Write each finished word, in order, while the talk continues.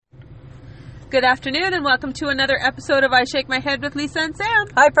Good afternoon and welcome to another episode of I Shake My Head with Lisa and Sam.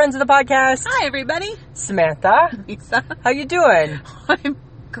 Hi, friends of the podcast. Hi, everybody. Samantha. Lisa. How you doing? I'm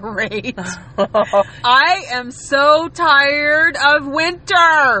great. I am so tired of winter.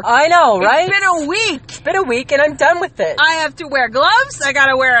 I know, right? It's been a week. It's been a week and I'm done with it. I have to wear gloves. I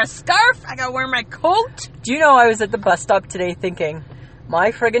gotta wear a scarf. I gotta wear my coat. Do you know I was at the bus stop today thinking,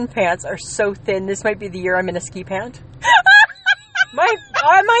 my friggin' pants are so thin, this might be the year I'm in a ski pant.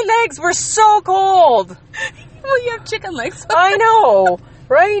 My legs were so cold. Well, you have chicken legs. I know,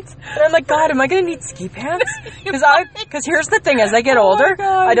 right? And I'm like, God, am I going to need ski pants? Because here's the thing, as I get older,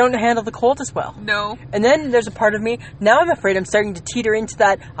 I don't handle the cold as well. No. And then there's a part of me, now I'm afraid I'm starting to teeter into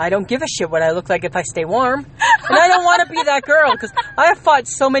that, I don't give a shit what I look like if I stay warm. And I don't want to be that girl, because I have fought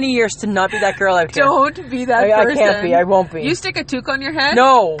so many years to not be that girl out here. Don't be that person. I can't be, I won't be. You stick a toque on your head?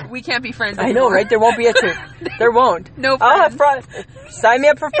 No. We can't be friends anymore. anymore. I know, right? There won't be a toque. There won't. No friends. I'll have sign me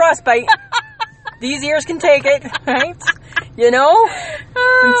up for frostbite. These ears can take it, right? You know?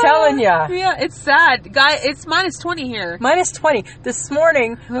 I'm telling ya. Yeah, it's sad. Guy, it's minus 20 here. Minus 20. This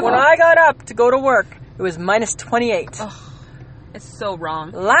morning, when I got up to go to work, it was minus 28. Oh, it's so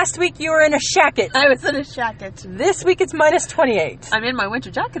wrong. Last week you were in a shacket. I was in a jacket. This week it's minus 28. I'm in my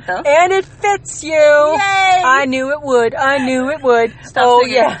winter jacket, though. And it fits you. Yay! I knew it would. I knew it would. Stop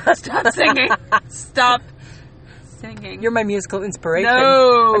singing. Yeah. Stop singing. Stop singing. You're my musical inspiration.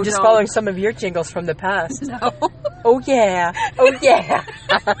 No, I'm just don't. following some of your jingles from the past. No. Oh, yeah. Oh, yeah.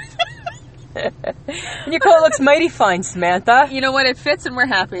 And your coat looks mighty fine, Samantha. You know what? It fits and we're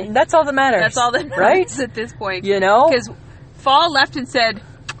happy. That's all that matters. That's all that matters right? at this point. You know? Because fall left and said,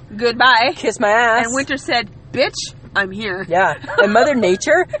 goodbye. Kiss my ass. And winter said, bitch, I'm here. Yeah. And Mother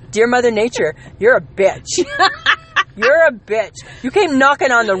Nature, dear Mother Nature, you're a bitch. You're a bitch. You came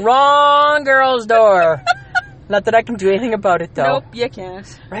knocking on the wrong girl's door. Not that I can do anything about it, though. Nope, you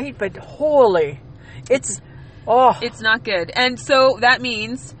can't. Right? But holy. It's not good. And so that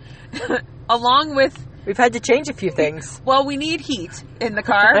means, along with... We've had to change a few things. Well, we need heat in the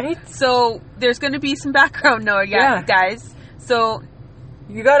car. Right? So there's going to be some background noise, guys. So...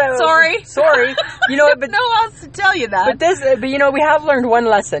 You gotta... Sorry. You know, but... no one else to tell you that. But you know, we have learned one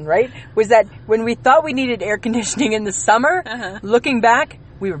lesson, right? Was that when we thought we needed air conditioning in the summer, looking back,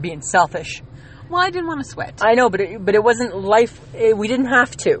 we were being selfish. Well, I didn't want to sweat. I know, but it wasn't life... we didn't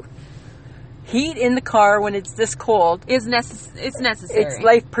have to. Heat in the car when it's this cold... It's necessary. It's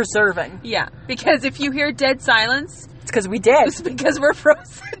life-preserving. Yeah, because if you hear dead silence... It's because we did. It's because we're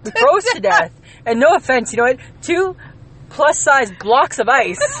frozen We froze to death. And no offense, you know what? 2 plus-size blocks of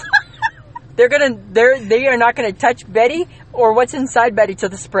ice... They are not gonna touch Betty or what's inside Betty till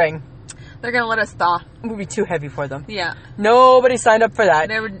the spring. They're gonna let us thaw. It would be too heavy for them. Yeah. Nobody signed up for that.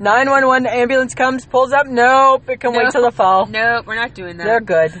 911 ambulance comes, pulls up. Nope, it can wait till the fall. Nope, we're not doing that. They're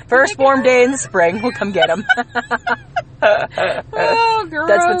good. First warm day in the spring, we'll come get them. Oh, gross.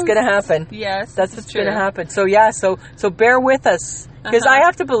 That's what's gonna happen. Yes, that's what's gonna happen. So yeah, so bear with us. Because I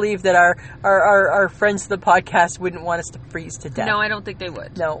have to believe that our friends of the podcast wouldn't want us to freeze to death. No, I don't think they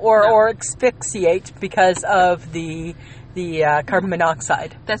would. No, or asphyxiate because of the carbon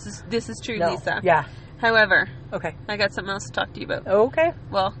monoxide. This is true, No. Lisa. Yeah. However, okay, I got something else to talk to you about. Okay.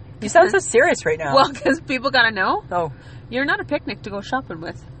 Well, you sound so serious right now. Well, because people gotta know. Oh, you're not a picnic to go shopping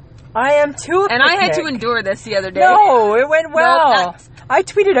with. I am too. And I had to endure this the other day. No, it went well. No, I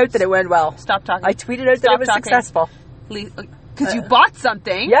tweeted out that it went well. Stop talking. I tweeted out that it was successful. Because you bought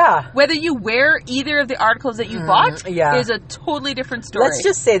something. Yeah. Whether you wear either of the articles that you bought is a totally different story. Let's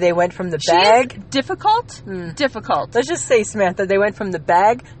just say they went from the bag. Difficult? Difficult. Let's just say, Samantha, they went from the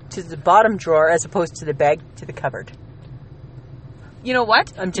bag to the bottom drawer as opposed to the bag to the cupboard. You know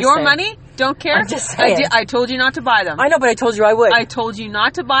what? I'm just Your saying. money, don't care. I'm just saying. I told you not to buy them. I know, but I told you I would. I told you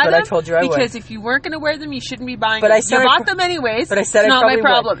not to buy them. But I told you I would. Because if you weren't going to wear them, you shouldn't be buying But them. I said you bought them anyways. But I said it's not my probably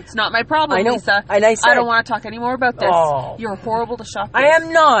problem. would. It's not my problem, I know. Lisa. And I said, I don't want to talk anymore about this. Oh. You're horrible to shop with. I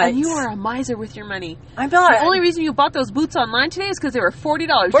am not. And you are a miser with your money. I'm not. The only reason you bought those boots online today is because they were $40.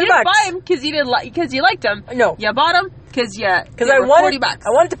 You didn't buy them because you liked them. No. You bought them because I were wanted, $40. I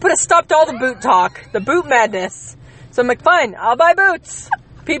wanted to put a stop to all the boot talk, the boot madness. So I'm like, fine, I'll buy boots.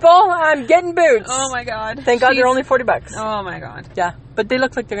 People, I'm getting boots. Oh my God. Thank God they're only $40. Oh my God. Yeah, but they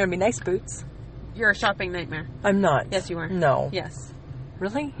look like they're going to be nice boots. You're a shopping nightmare. I'm not. Yes, you are. No. Yes.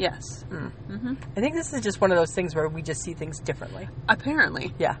 Really? Yes. I think this is just one of those things where we just see things differently.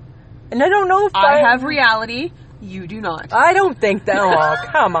 Apparently. Yeah. And I don't know if I have reality. You do not. I don't think that. Oh,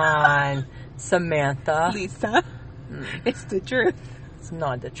 come on, Samantha. Lisa. It's the truth. It's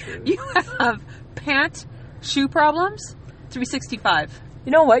not the truth. You have shoe problems? 365.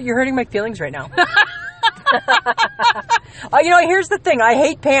 You know what? You're hurting my feelings right now. Here's the thing. I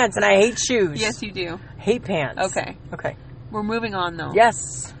hate pants and I hate shoes. Yes, you do. Hate pants. Okay. We're moving on, though.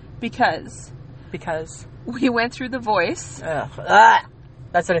 Yes. Because we went through The Voice.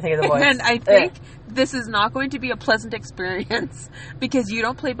 That's what I think of The Voice. And I think this is not going to be a pleasant experience because you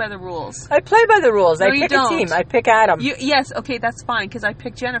don't play by the rules. I play by the rules. No, I pick a team. I pick Adam. Yes, okay, that's fine because I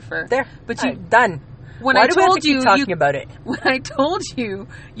picked Jennifer. There. But done. Why do we have to keep talking about it? When I told you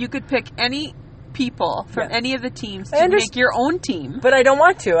could pick any people from any of the teams to make your own team. But I don't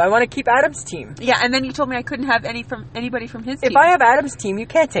want to. I want to keep Adam's team. Yeah, and then you told me I couldn't have anybody from his team. If I have Adam's team, you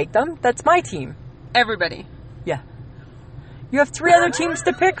can't take them. That's my team. Everybody. Yeah. You have 3 other teams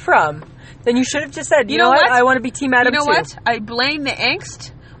to pick from. Then you should have just said, you know what? I want to be Team Adam too. You know what? I blame the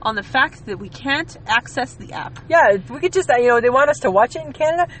angst on the fact that we can't access the app. Yeah, if we could just, they want us to watch it in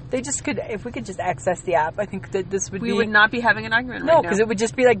Canada. If we could just access the app, I think that this would We would not be having an argument right now. No, because it would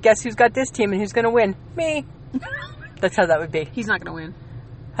just be like, guess who's got this team and who's going to win? Me. That's how that would be. He's not going to win.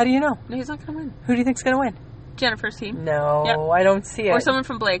 How do you know? No, he's not going to win. Who do you think's going to win? Jennifer's team. No, yep. I don't see it. Or someone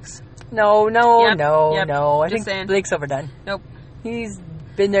from Blake's. No. Yep. I think Blake's overdone. Nope. He's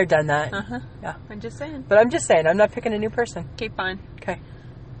been there, done that. Yeah. I'm just saying. But I'm just saying, I'm not picking a new person. Okay, fine. Okay.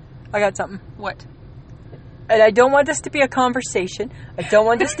 I got something. What? And I don't want this to be a conversation. I don't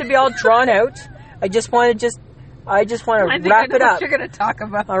want this to be all drawn out. I just want to wrap it up. What you're going to talk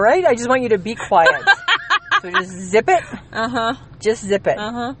about. All right? I just want you to be quiet. So just zip it. Just zip it.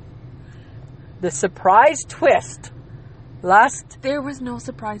 The surprise twist. There was no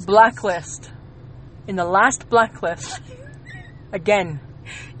surprise blacklist. In the last blacklist. Again.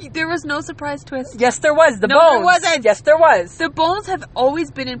 There was no surprise twist. Yes, there was. The Bones. There wasn't. Yes, there was. The Bones have always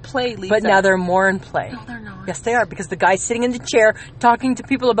been in play, Lisa. But now they're more in play. No, they're not. Yes, they are, because the guy's sitting in the chair talking to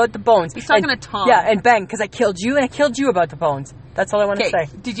people about the Bones. He's talking to Tom. Yeah, and bang, because I killed you and I killed you about the Bones. That's all I want to say.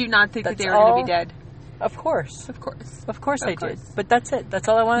 Did you not think that they were going to be dead? Of course. Of course. Of course I did. But that's it. That's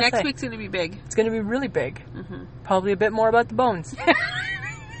all I want to say. Next week's going to be big. It's going to be really big. Probably a bit more about the Bones.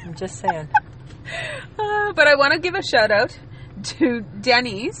 I'm just saying. But I want to give a shout out to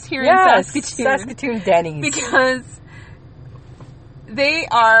Denny's here in Saskatoon. Saskatoon Denny's. Because they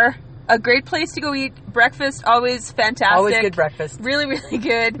are a great place to go eat. Breakfast, always fantastic. Always good breakfast. Really, really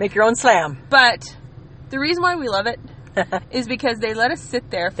good. Make your own slam. But the reason why we love it is because they let us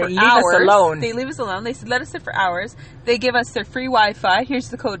sit there for hours. They leave us alone. They leave us alone. They let us sit for hours. They give us their free Wi-Fi. Here's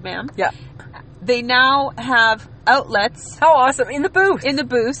the code, ma'am. Yeah. They now have outlets. How awesome. In the booth. In the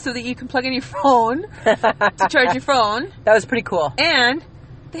booth so that you can plug in your phone to charge your phone. That was pretty cool. And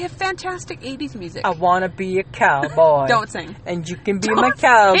they have fantastic 80s music. I want to be a cowboy. Don't sing. And you can be my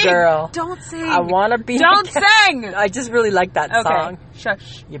cowgirl. Don't sing. I want to be Don't sing. I just really like that song.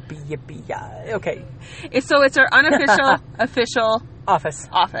 Shush. Yippee, yippee, yeah. Okay. So it's our unofficial, official office.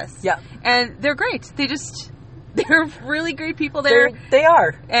 Yeah. And they're great. They're really great people there. They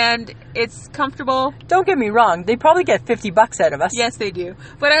are. And it's comfortable. Don't get me wrong. They probably get $50 out of us. Yes, they do.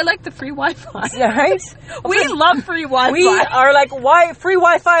 But I like the free Wi-Fi. Right? We love free Wi-Fi. We are like free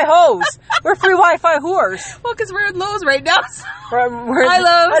Wi-Fi hoes. We're free Wi-Fi whores. Well, because we're at Lowe's right now. Hi, Lowe's.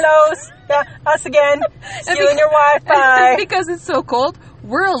 Hi, Lowe's. Yeah, us again. Stealing your Wi-Fi. And because it's so cold,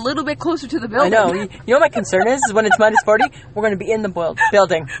 we're a little bit closer to the building. I know. You know what my concern is when it's minus 40, we're going to be in the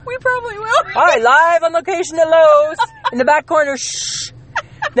building. We probably will. All right, live on location at Lowe's. In the back corner, shh.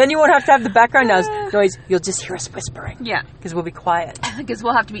 Then you won't have to have the background noise. You'll just hear us whispering. Yeah. Because we'll be quiet. Because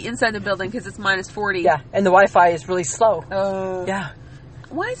we'll have to be inside the building because it's minus 40. Yeah, and the Wi-Fi is really slow. Oh. Yeah.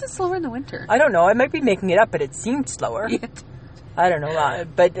 Why is it slower in the winter? I don't know. I might be making it up, but it seemed slower. I don't know.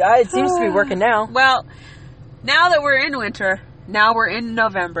 But it seems to be working now. Well, now that we're in winter, now we're in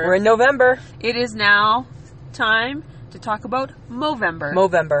November. We're in November. It is now time to talk about Movember.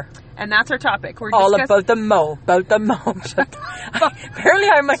 Movember. And that's our topic. We're all about the Mo. Apparently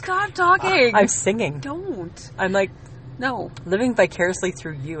I'm like... Stop talking. I'm singing. Don't. I'm like... No. Living vicariously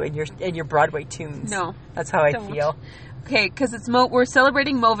through you and your Broadway tunes. No. That's how I feel. Okay, because we're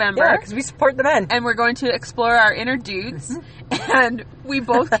celebrating Movember. Yeah, because we support the men. And we're going to explore our inner dudes. And we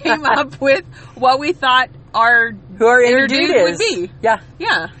both came up with what we thought our inner dude would be. Yeah.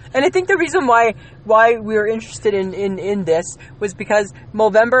 Yeah. And I think the reason why we were interested in this was because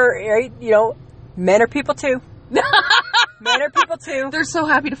Movember, right, men are people too. Men are people too. They're so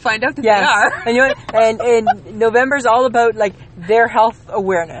happy to find out that they are. And you know what? And November's all about like their health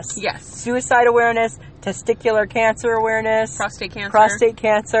awareness. Yes. Suicide awareness, testicular cancer awareness, prostate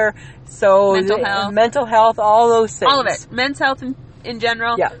cancer. So mental health, all those things. All of it. Men's health in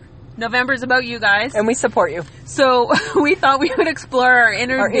general. Yeah. November's about you guys. And we support you. So we thought we would explore our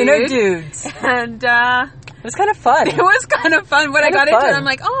inner dudes. And It was kind of fun. It was kind of fun. When I got Kinda into it, fun. I'm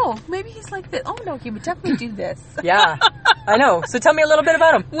like, oh, maybe he's like this. Oh, no, he would definitely do this. Yeah, I know. So tell me a little bit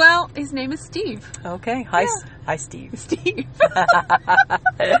about him. Well, his name is Steve. Okay. Hi, Yeah. hi, Steve. Steve.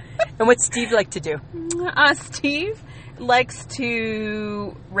 And what's Steve like to do? Steve likes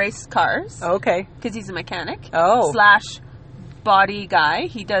to race cars Okay. because he's a mechanic. Oh. / body guy.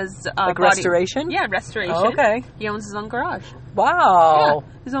 He does Like body restoration? Yeah, restoration. Oh, okay. He owns his own garage. Wow.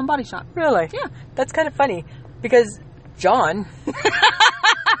 Yeah, his own body shop. Really? Yeah. That's kind of funny because John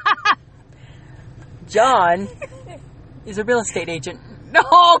is a real estate agent. No,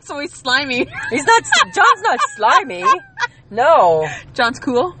 so he's slimy. He's not. John's not slimy. No, John's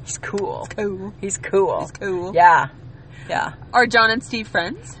cool. he's cool. Cool. He's cool. He's cool. Yeah, yeah. Are John and Steve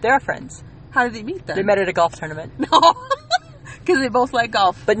friends? They're friends. How did they meet then? They met at a golf tournament, No, because they both like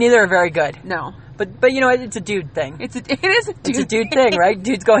golf. but neither are very good. No, But you know what? It's a dude thing. it is a dude. It's a dude thing, right?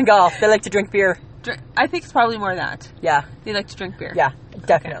 Dudes going golf. They like to drink beer. I think it's probably more that Yeah, they like to drink beer. yeah,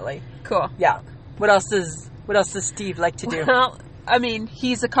 definitely. Cool. Yeah. What else does Steve like to do? Well, I mean,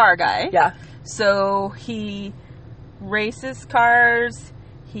 he's a car guy. Yeah. So he races cars.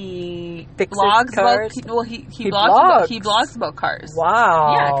 He Fixes blogs cars? about. He He blogs about cars.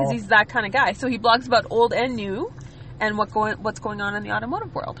 Wow. Yeah, because he's that kind of guy. So he blogs about old and new, and what's going on in the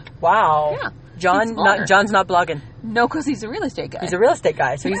automotive world. Wow. Yeah. John's not blogging. No, because he's a real estate guy. He's a real estate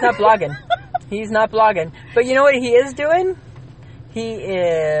guy, so he's not blogging. He's not blogging. But you know what he is doing? He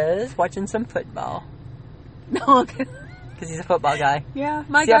is watching some football. No. Because he's a football guy. Yeah,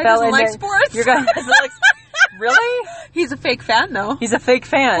 my CFL guy doesn't in like there. sports. Your guy doesn't like Really? He's a fake fan, though. He's a fake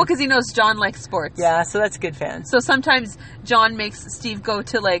fan. Well, because he knows John likes sports. Yeah, so that's good fans. So sometimes John makes Steve go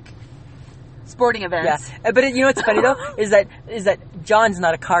to, like, sporting events. Yeah, but you know what's funny though is that John's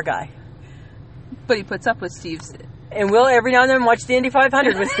not a car guy, But he puts up with Steve's. and we'll every now and then watch the Indy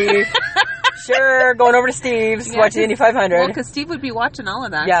 500 with Steve. Sure, going over to Steve's to watch the Indy 500. Well, because Steve would be watching all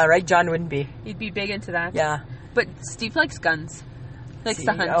of that. Yeah, right. John wouldn't be. He'd be big into that. Yeah. But Steve likes guns. Likes See,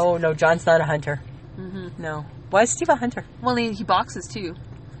 to hunt. Oh no, John's not a hunter. Mm-hmm. No. Why is Steve a hunter? Well, he boxes too.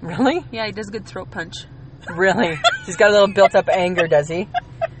 Really? Yeah, he does a good throat punch. Really? He's got a little built-up anger, does he?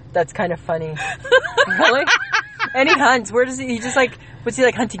 That's kind of funny. Really? And he hunts. Where does he? He just like. What's he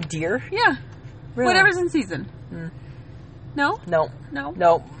like hunting deer? Yeah. Really? Whatever's in season. No? No. No?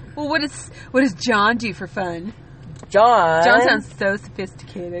 No. Well, what does John do for fun? John. John sounds so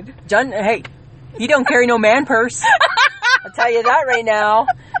sophisticated. John. Hey, he don't carry no man purse. I'll tell you that right now.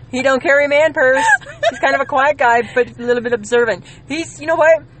 He don't carry a man purse. He's kind of a quiet guy, but a little bit observant. He's, you know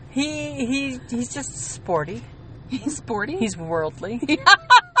what? He's just sporty. He's sporty? He's worldly.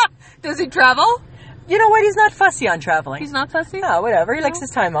 Does he travel? You know what? He's not fussy on traveling. He's not fussy? Yeah, whatever. He likes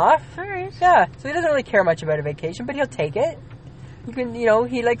his time off. All right. Yeah, so he doesn't really care much about a vacation, but he'll take it. You can,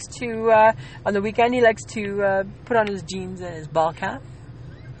 he likes to, on the weekend, he likes to put on his jeans and his ball cap.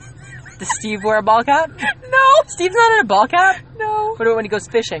 Does Steve wear a ball cap? No. Steve's not in a ball cap? No. What about when he goes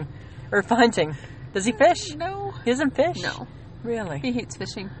fishing? Or hunting? Does he fish? No. He doesn't fish? No. Really? He hates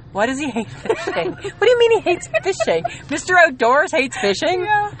fishing. Why does he hate fishing? What do you mean he hates fishing? Mr. Outdoors hates fishing?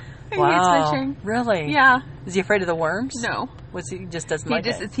 Yeah. He hates fishing. Really? Yeah. Is he afraid of the worms? No. He just doesn't like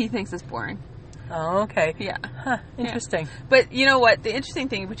it? He thinks it's boring. Oh, okay. Yeah. Huh, interesting. But you know what? The interesting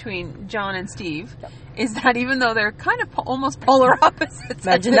thing between John and Steve is that even though they're kind of almost polar opposites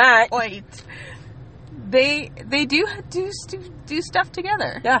Imagine at that. this point, they do stuff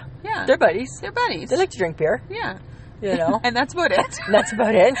together. Yeah. Yeah. They're buddies. They're buddies. They like to drink beer, Yeah. And And that's about it. that's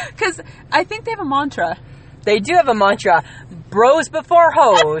about it. Because I think they have a mantra. They do have a mantra, bros before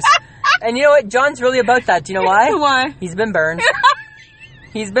hoes. And you know what? John's really about that. Do you know why? Why? He's been burned.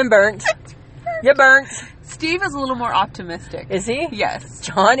 He's been burnt. You're burnt. Steve is a little more optimistic. Is he? Yes.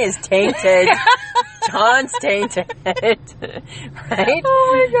 John is tainted. John's tainted. Right?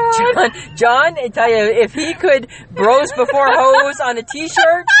 Oh my God. John, I tell you, if he could bros before hoes on a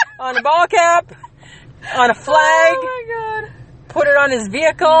t-shirt, on a ball cap, on a flag, Oh my God. put it on his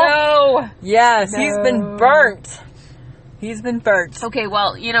vehicle. No. Yes, he's been burnt. He's been burnt. Okay,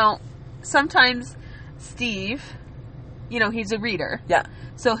 well, sometimes Steve, he's a reader. Yeah.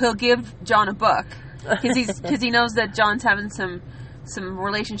 So he'll give John a book because he knows that John's having some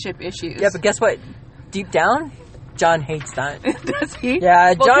relationship issues. Yeah, but guess what? Deep down, John hates that. Does he?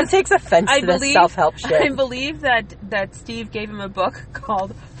 Yeah, Well, John 'cause takes offense to this self-help shit. I believe that Steve gave him a book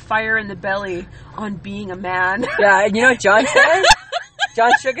called Fire in the Belly on Being a Man. Yeah, and you know what John said?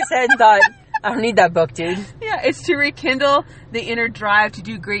 John shook his head and thought, I don't need that book, dude. Yeah, it's to rekindle the inner drive to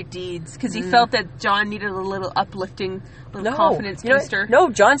do great deeds because he felt that John needed a little uplifting, confidence booster. No,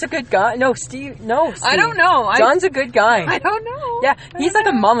 John's a good guy. No, Steve. I don't know. John's a good guy. I don't know. Yeah, he's like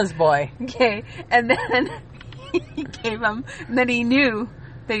a mama's boy. Okay, and then he gave him, and then he knew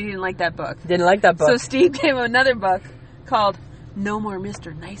that he didn't like that book. Didn't like that book. So Steve gave him another book called No More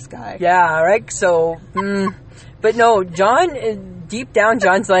Mr. Nice Guy. Yeah, right? So, but no, John, deep down,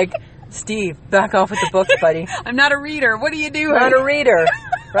 John's like, Steve, back off with the books, buddy. I'm not a reader. What are you doing? I'm not a reader,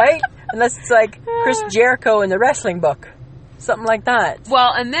 right? Unless it's like Chris Jericho in the wrestling book. Something like that.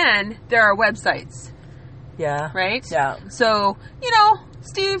 Well, and then there are websites, Yeah. right? Yeah. So,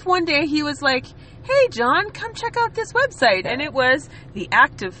 Steve, one day he was like, hey, John, come check out this website. And it was the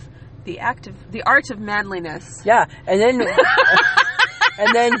art of manliness. Yeah. And then,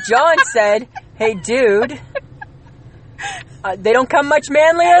 and then John said, hey, dude, they don't come much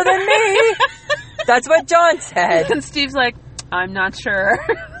manlier than me. That's what John said. And Steve's like, I'm not sure.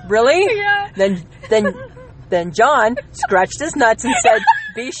 Really? Yeah. Then John scratched his nuts and said,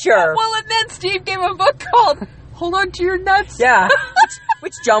 be sure. Well, and then Steve gave him a book called Hold On to Your Nuts. Yeah.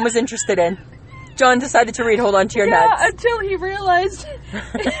 Which John was interested in. John decided to read Hold On to Your Nuts. Until he realized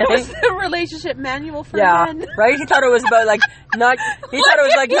it was a relationship manual for men. Right? He thought it was about not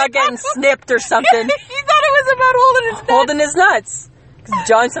getting snipped or something. He thought it was about holding his nuts. Because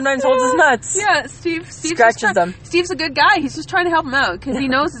John sometimes holds his nuts. Yeah, Steve scratches them. Steve's a good guy. He's just trying to help him out because he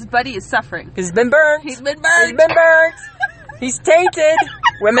knows his buddy is suffering. Because he's been burnt. He's been burnt. He's tainted.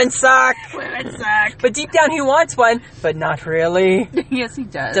 Women suck. Women suck. But deep down he wants one, but not really. Yes, he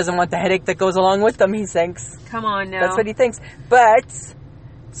does. Doesn't want the headache that goes along with them, he thinks. Come on now. That's what he thinks. But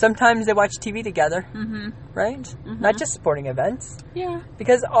sometimes they watch TV together. Mm-hmm. Right? Mm-hmm. Not just sporting events. Yeah.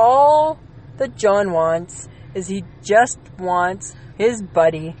 Because all that John wants is he just wants his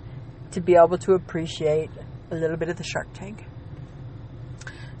buddy to be able to appreciate a little bit of the Shark Tank.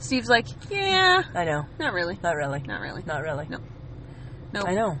 Steve's like, yeah. I know. Not really. Not really. Not really. Not really. No. Nope.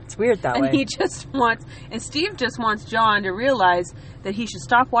 I know. It's weird that way. And Steve just wants John to realize that he should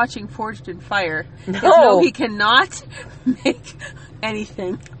stop watching Forged in Fire. No. He cannot make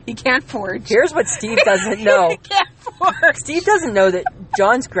anything. He can't forge. Here's what Steve doesn't know. He can't forge. Steve doesn't know that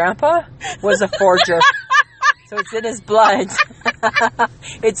John's grandpa was a forger. So it's in his blood.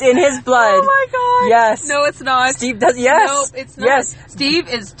 It's in his blood. Oh my God. Yes. No, it's not. Steve does. Yes. Nope, it's not. Yes. Steve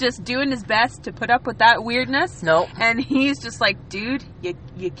is just doing his best to put up with that weirdness. No. And he's just like, dude,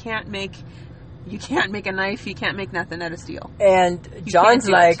 you can't make a knife. You can't make nothing out of steel. And John's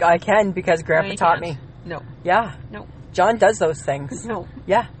like, I can because Grandpa taught me. No. Yeah. No. John does those things. No.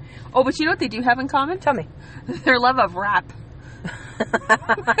 Yeah. Oh, but you know what they do have in common? Tell me. Their love of rap.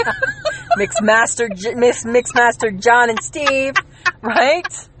 Mixmaster John and Steve,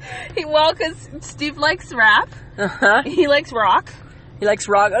 right? Well, because Steve likes rap. Uh-huh. He likes rock. He likes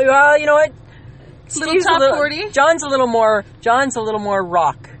rock. Well, you know what? Little top 40. John's a little more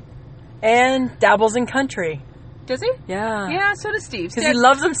rock, and dabbles in country. Does he? Yeah. Yeah. So does Steve. Because he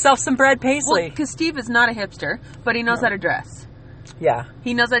loves himself some Brad Paisley. Because Steve is not a hipster, but he knows how to dress. Yeah.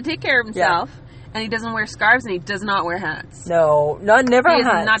 He knows how to take care of himself. Yeah. And he doesn't wear scarves, and he does not wear hats. No, never hats.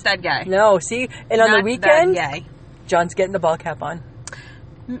 He is not that guy. No, see? And on the weekend, that guy. John's getting the ball cap on.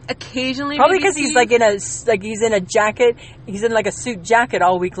 Occasionally, probably because he's he's in a jacket. He's in like a suit jacket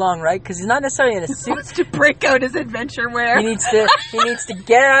all week long, right? Because he's not necessarily in a suit. He wants to break out his adventure wear. He needs to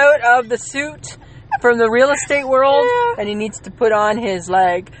get out of the suit from the real estate world, and he needs to put on his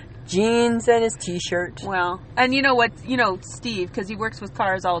jeans and his t-shirt. Well, and you know what? Steve, because he works with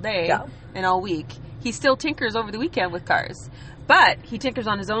cars all day and all week, he still tinkers over the weekend with cars. But he tinkers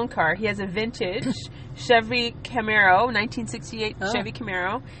on his own car. He has a vintage Chevy Camaro, 1968 Chevy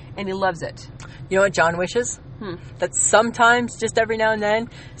Camaro, and he loves it. You know what John wishes? That sometimes, just every now and then,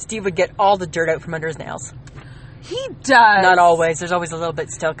 Steve would get all the dirt out from under his nails. He does. Not always. There's always a little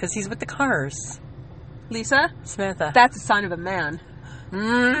bit still, because he's with the cars. Lisa? Samantha. That's a sign of a man.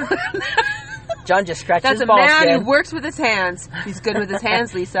 John just scratched his balls. That's a man again. who works with his hands. He's good with his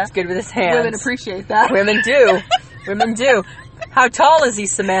hands, Lisa. He's good with his hands. Women appreciate that. Women do. Women do. How tall is he,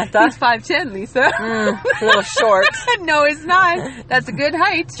 Samantha? He's 5'10", Lisa. A little short. No, he's not. That's a good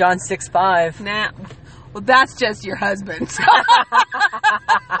height. John's 6'5". Nah. Well, that's just your husband.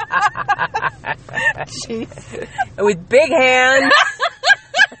 Jeez. With big hands.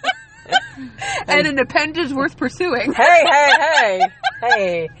 And an appendage worth pursuing. Hey.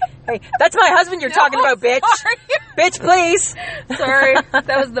 That's my husband you're talking about, bitch. Sorry. Bitch, please. Sorry.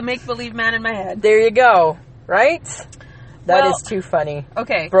 That was the make-believe man in my head. There you go. Right? That is too funny.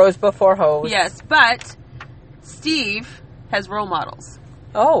 Okay. Bros before hoes. Yes, but Steve has role models.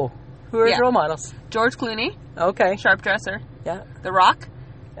 Oh. Who are his role models? George Clooney. Okay. Sharp dresser. Yeah. The Rock.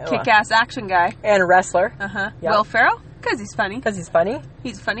 Kick-ass action guy. And a wrestler. Uh-huh. Yep. Will Ferrell. Because he's funny. Because he's funny?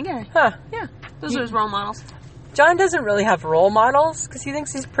 He's a funny guy. Huh. Yeah. Those are his role models. John doesn't really have role models because he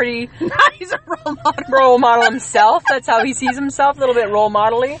thinks he's pretty... He's a role model. Role model himself. That's how he sees himself. A little bit role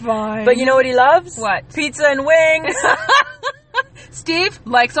model-y. Fine. But you know what he loves? What? Pizza and wings. Steve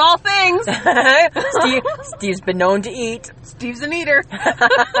likes all things. Steve's been known to eat. Steve's an eater.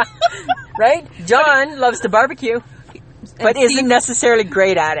 Right? John loves to barbecue. But isn't necessarily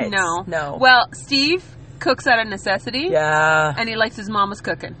great at it. No. Well, Steve cooks out of necessity. Yeah. And he likes his mama's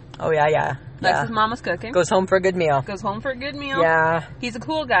cooking. Oh, yeah. Likes his mama's cooking. Goes home for a good meal. Yeah. He's a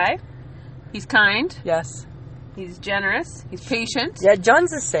cool guy. He's kind. Yes. He's generous. He's patient. Yeah,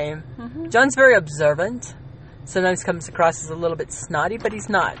 John's the same. Mm-hmm. John's very observant. Sometimes comes across as a little bit snotty, but he's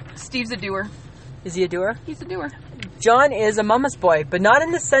not. Steve's a doer. Is he a doer? He's a doer. John is a mama's boy, but not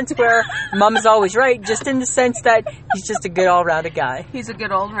in the sense where mama's always right, just in the sense that he's just a good all-rounded guy. He's a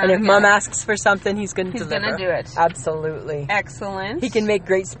good all-rounded guy. And if mom asks for something, he's going to deliver. He's going to do it. Absolutely. Excellent. He can make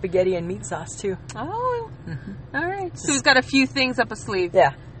great spaghetti and meat sauce, too. Oh, mm-hmm. All right. So he's got a few things up his sleeve.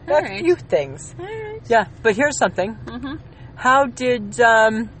 Yeah. All right. A few things. All right. Yeah, but here's something. Mm-hmm. How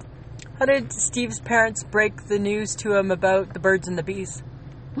did Steve's parents break the news to him about the birds and the bees?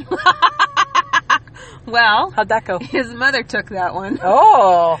 Well, how'd that go? His mother took that one.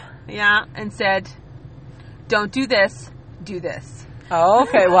 Oh. Yeah, and said, "Don't do this, do this." Oh,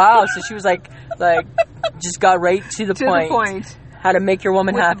 okay. Wow. So she was like, just got right to the point. To the point. How to make your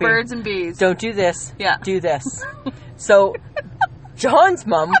woman with happy. The birds and bees. Don't do this. Yeah. Do this. So, John's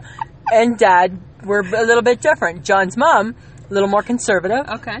mom and dad were a little bit different. John's mom, a little more conservative.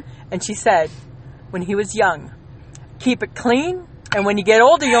 Okay. And she said, when he was young, keep it clean, and when you get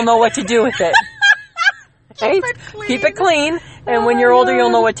older, you'll know what to do with it. Right? Keep it clean, and when you're older, you'll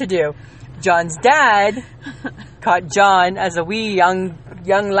know what to do. John's dad caught John as a wee young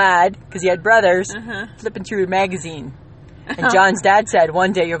lad, because he had brothers, flipping through a magazine. And John's dad said,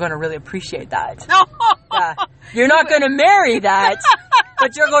 one day you're going to really appreciate that. You're not going to marry that,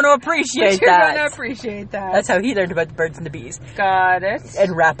 but you're going to appreciate that. You're going to appreciate that. That's how he learned about the birds and the bees. Got it.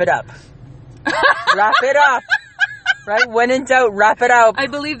 And wrap it up. Wrap it up. Right? When in doubt, wrap it up. I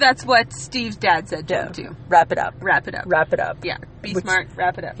believe that's what Steve's dad said to him, too. Wrap it up. Wrap it up. Wrap it up. Yeah. Be smart,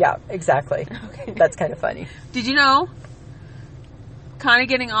 wrap it up. Yeah, exactly. Okay. That's kind of funny. Did you know, kind of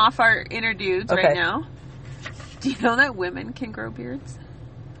getting off our inner dudes right now, do you know that women can grow beards?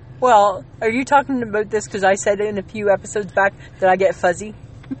 Well, are you talking about this because I said in a few episodes back that I get fuzzy?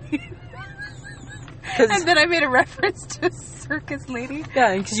 And then I made a reference to circus lady.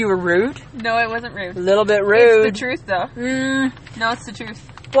 Yeah, because you were rude. No, it wasn't rude. A little bit rude. It's the truth, though. No, it's the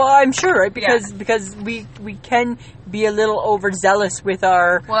truth. Well, I'm sure, right? Because we can be a little overzealous with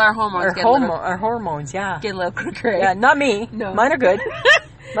our hormones. Our hormones, yeah. Get a little crooked. Yeah, not me. No, mine are good.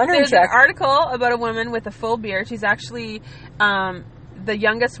 Mine are in check. There's an article about a woman with a full beard. She's actually the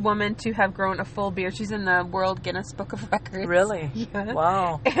youngest woman to have grown a full beard. She's in the World Guinness Book of Records. Really? Yeah.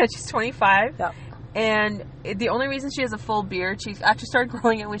 Wow. And she's 25. Yeah. And the only reason she has a full beard, she actually started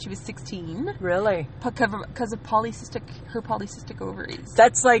growing it when she was 16. Really? Because of her polycystic ovaries.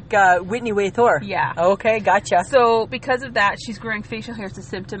 That's like Whitney Way-Thor. Yeah. Okay, gotcha. So because of that, she's growing facial hair. It's a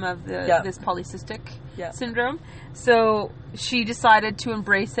symptom of this polycystic syndrome. So she decided to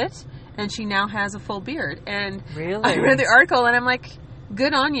embrace it, and she now has a full beard. And really? I read the article, and I'm like,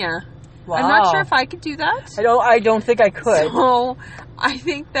 good on ya. Wow. I'm not sure if I could do that. I don't think I could. So I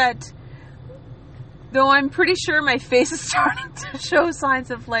think that... Though I'm pretty sure my face is starting to show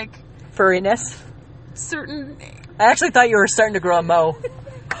signs of, like... furriness? Certain... I actually thought you were starting to grow a mo.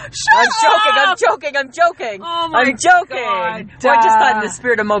 I'm joking. Oh my I'm joking. God. Well, I just thought in the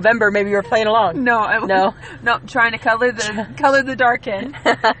spirit of Movember, maybe you were playing along. No, trying to color the dark in.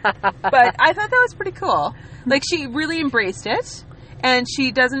 But I thought that was pretty cool. Like, she really embraced it, and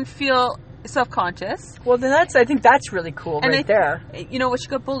she doesn't feel... self-conscious. Well, then I think that's really cool there. You know what? She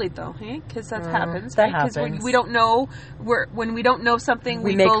got bullied though, because that happens. That happens. Because we don't know. When we don't know something,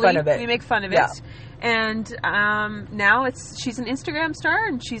 we make bully, fun of it. We make fun of it. And now she's an Instagram star,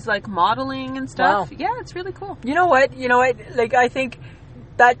 and she's like modeling and stuff. Wow. Yeah, it's really cool. You know what? Like, I think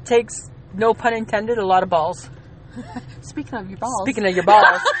that takes, no pun intended, a lot of balls. Speaking of your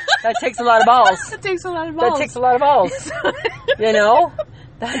balls. That takes a lot of balls. That takes a lot of balls. That takes a lot of balls. You know?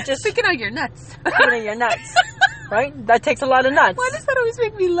 Speaking of your nuts. Right? That takes a lot of nuts. Why does that always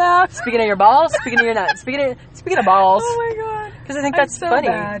make me laugh? Speaking of your balls, speaking of your nuts. Speaking of balls. Oh my God. Because I think that's so funny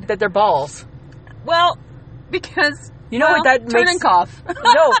that they're balls. Well, because... You know what that turn makes... and cough.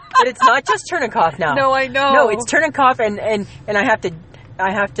 No, but it's not just turn and cough now. No, I know. No, it's turn and cough, and I have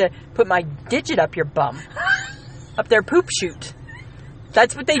to put my digit up your bum. Up their poop chute.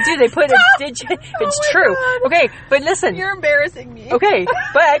 That's what they do. They put a digit. It's true. God. Okay, but listen. You're embarrassing me. Okay,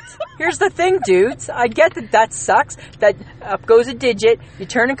 but here's the thing, dudes. I get that sucks. That up goes a digit. You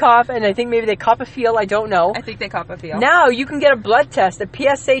turn and cough, and I think maybe they cop a feel. I don't know. I think they cop a feel. Now you can get a blood test, a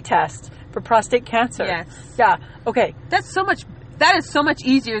PSA test for prostate cancer. Yes. Yeah. Okay. That is so much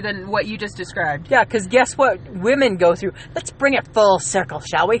easier than what you just described. Yeah, because guess what women go through? Let's bring it full circle,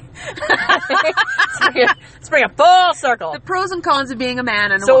 shall we? Let's bring it full circle. The pros and cons of being a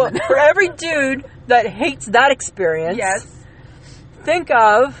man and a So woman. for every dude that hates that experience, Yes. think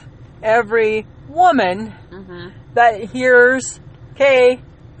of every woman that hears, okay,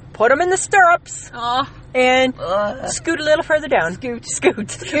 put them in the stirrups Oh. and scoot a little further down. Scoot.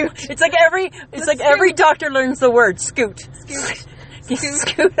 It's like every doctor learns the word scoot.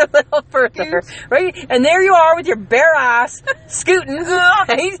 Scoot a little further, right? And there you are with your bare ass scooting,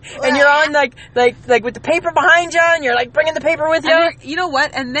 right? And you're on like with the paper behind you, and you're like bringing the paper with you. And you know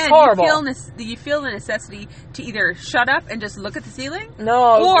what? And then you feel the necessity to either shut up and just look at the ceiling,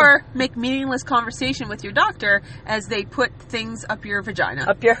 or make meaningless conversation with your doctor as they put things up your vagina,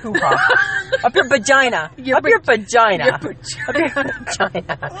 up your hoo-ha, up your vagina, up your vagina,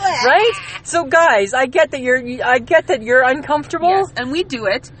 right? So guys, I get that you're uncomfortable. Yes, and we do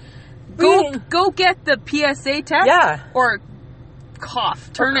it. Go get the PSA test. Yeah. Or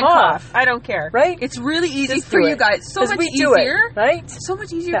cough. Turn and cough. I don't care. Right? It's really easy for you guys. So much easier. Right? So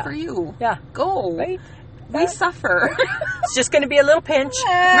much easier for you. Yeah. Go. Right? We suffer. It's just going to be a little pinch.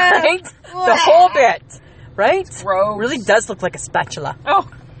 Right? The whole bit. Right? Gross. Really does look like a spatula. Oh,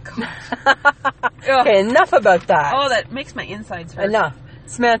 God. Okay, enough about that. Oh, that makes my insides hurt. Enough.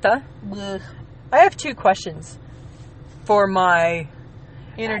 Samantha, Ugh. I have 2 questions for my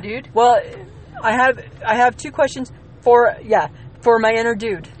Inner dude? Well, I have 2 questions for my inner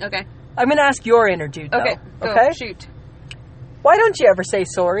dude. Okay. I'm going to ask your inner dude, though. Okay. Go. Okay? Shoot. Why don't you ever say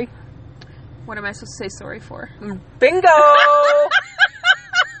sorry? What am I supposed to say sorry for? Bingo!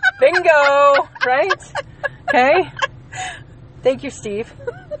 Bingo! Right? Okay? Thank you, Steve.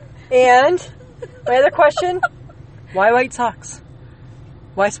 And my other question, why white socks?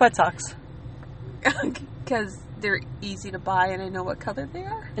 Why sweat socks? Because they're easy to buy and I know what color they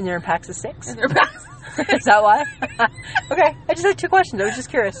are. And they're in packs of 6? And they're packs. Is that why? Okay. I just had 2 questions. I was just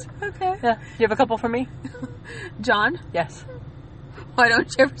curious. Okay. Yeah. Do you have a couple for me? John, Yes. why don't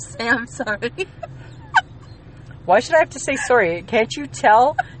you ever say I'm sorry? Why should I have to say sorry? Can't you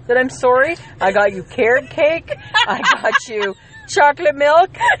tell that I'm sorry? I got you carrot cake. I got you chocolate milk.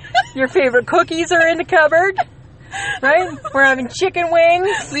 Your favorite cookies are in the cupboard. Right? We're having chicken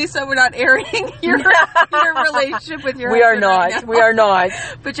wings. Lisa, we're not airing your relationship with your We are husband not. right now. We are not.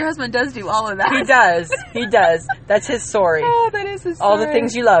 But your husband does do all of that. He does. He does. That's his sorry. Oh, that is his All the story.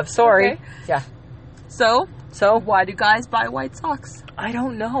 things you love. Sorry. Okay. Yeah. So, why do guys buy white socks? I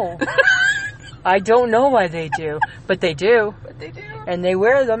don't know. I don't know why they do. But they do. But they do. And they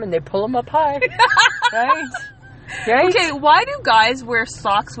wear them and they pull them up high. Right? Right? Okay, why do guys wear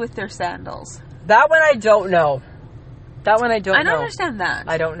socks with their sandals? That one I don't know. That one I don't know. I don't understand that.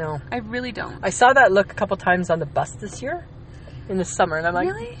 I don't know. I really don't. I saw that look a couple times on the bus this year in the summer, and I'm like,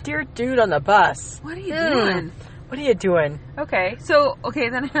 Really? dear dude on the bus. What are you doing? What are you doing? Okay,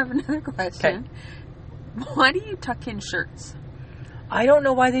 then I have another question. Why do you tuck in shirts? I don't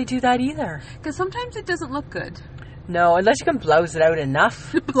know why they do that either. Because sometimes it doesn't look good. No, unless you can blouse it out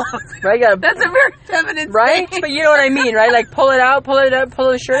enough. Blouse. Right? You gotta, That's a very feminine right? thing. But you know what I mean, right? Like pull it out, pull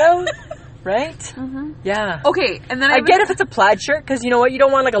the shirt out. Right? Mm-hmm. Yeah. Okay, and then I get if it's a plaid shirt, because you know what? You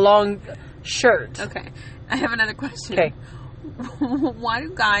don't want like a long shirt. Okay, I have another question. Okay. Why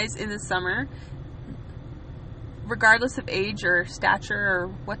do guys in the summer, regardless of age or stature or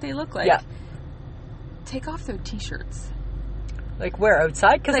what they look like, take off their t-shirts? Like where?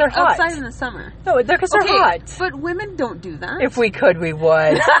 Outside? Because they're hot. Outside in the summer. No, because they're hot. But women don't do that. If we could, we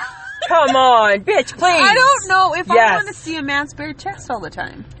would. Come on, bitch, please. I don't know if I Yes. want to see a man's bare chest all the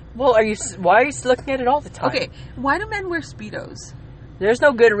time. Well, why are you looking at it all the time? Okay, why do men wear Speedos? There's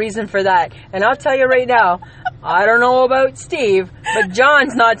no good reason for that. And I'll tell you right now, I don't know about Steve, but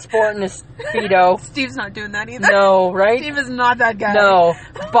John's not sporting a Speedo. Steve's not doing that either. No, right? Steve is not that guy. No.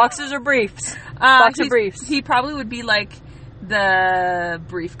 Boxers or briefs? Boxer briefs. He probably would be like the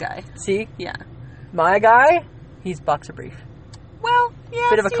brief guy. See? Yeah. My guy, he's boxer brief. Well, yeah,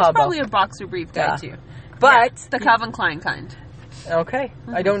 Bit of a Steve's combo. probably a boxer brief guy too. But the Calvin Klein kind. okay,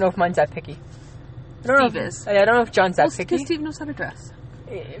 I don't know if mine's that picky. I don't Steve know if, is. I don't know if John's that Well, picky. because Steve knows how to dress.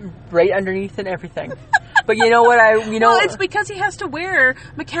 Right underneath and everything. But you know what? Well, it's because he has to wear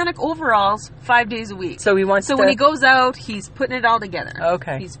mechanic overalls 5 days a week. So he wants So to. when he goes out, he's putting it all together.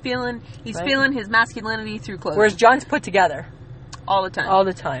 Okay. He's feeling Right. his masculinity through clothing. Whereas John's put together. all the time. All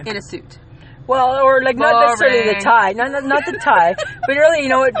the time. In a suit. Well, or like not necessarily the tie, not the tie, but really, you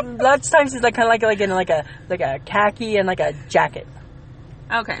know, lots of times it's like kind of like in like a khaki and like a jacket.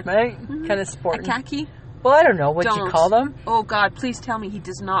 Okay. Right? Mm-hmm. Kind of sporting. A khaki? Well, I don't know what you call them. Oh God, please tell me he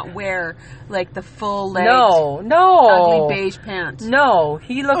does not wear like the full leg. No. Ugly beige pants. No,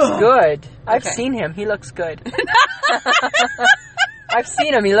 he looks good. I've seen him. He looks good. I've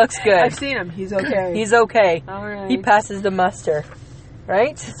seen him. He looks good. I've seen him. He's okay. He's okay. All right. He passes the muster.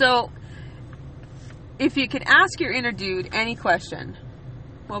 Right? So, if you could ask your inner dude any question,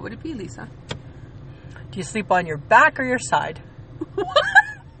 what would it be, Lisa? Do you sleep on your back or your side?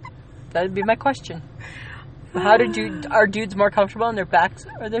 That would be my question. Are dudes more comfortable on their backs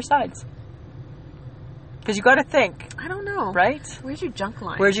or their sides? Because you got to think. I don't know. Right? Where's your junk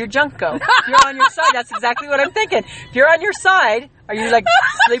line? Where's your junk go? If you're on your side, that's exactly what I'm thinking. If you're on your side, are you like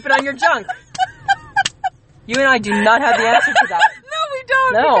sleeping on your junk? You and I do not have the answer to that. No, we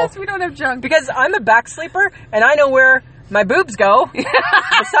don't. No. Because we don't have junk. Because I'm a back sleeper, and I know where my boobs go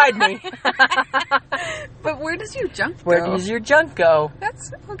beside me. But where does your junk go? Where does your junk go?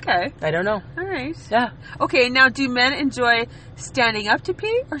 That's okay. I don't know. All right. Yeah. Okay, now do men enjoy standing up to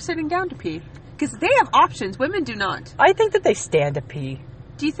pee or sitting down to pee? Because they have options. Women do not. I think that they stand to pee.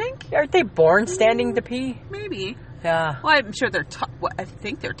 Do you think? Aren't they born standing to pee? Maybe. Yeah. Well, I'm sure they're taught. Well, I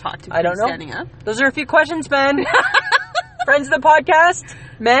think they're taught to pee I don't know. standing up. Those are a few questions, men. Friends of the podcast,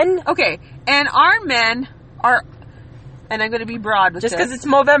 men. Okay, and our men are, and I'm going to be broad with Just this. because it's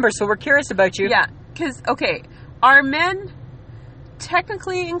Movember, so we're curious about you. Yeah, because, okay, are men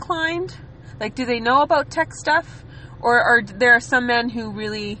technically inclined? Like, do they know about tech stuff? Or are there some men who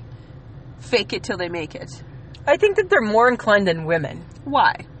really fake it till they make it? I think that they're more inclined than women.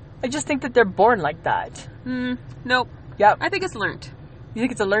 Why? I just think that they're born like that. Nope. Yep. I think it's learned. You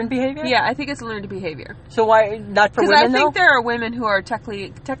think it's a learned behavior? Yeah, I think it's learned behavior. So why not for women, Because I think though? there are women who are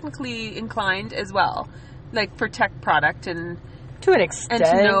technically inclined as well. Like, for tech product and... To an extent.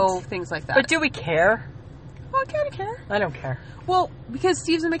 And to know things like that. But do we care? Well, I kind of care. I don't care. Well, because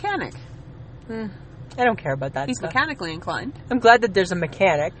Steve's a mechanic. I don't care about that He's stuff. mechanically inclined. I'm glad that there's a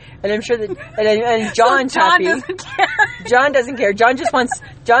mechanic, and I'm sure that and John's John happy. doesn't care. John doesn't care.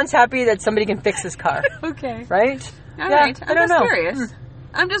 John's happy that somebody can fix his car. Okay. Right? All right. I don't just know. curious.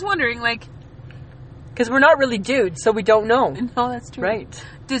 I'm just wondering, like... Because we're not really dudes, so we don't know. No, that's true. Right.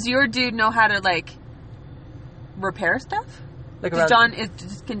 Does your dude know how to, like, repair stuff? Like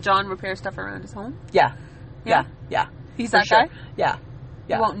Can John repair stuff around his home? Yeah. Yeah? Yeah. He's For that sure. guy? Yeah.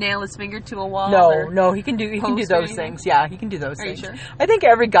 He won't nail his finger to a wall? No, he can do post or those anything? things. Yeah, he can do those Are you things. sure? I think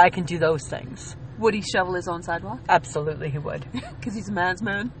every guy can do those things. Would he shovel his own sidewalk? Absolutely, he would. Because he's a man's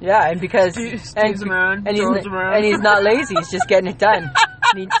man? Yeah, and because Steve's a man. and John's a man. and he's not lazy. He's just getting it done.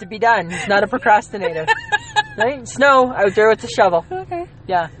 Needs to be done. He's not a procrastinator. Right? Snow out there with the shovel. Okay.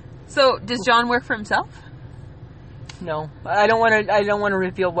 Yeah. So, does John work for himself? No, I don't want to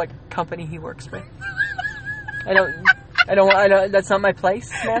reveal what company he works for. I don't. That's not my place,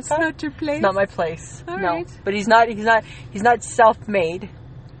 Samantha. That's not your place? It's not my place. All no. right. But he's not self-made.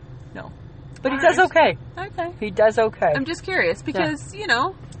 No. But he does okay. Okay. He does okay. I'm just curious because,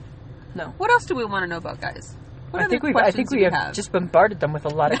 No. What else do we want to know about guys? What I think we have have just bombarded them with a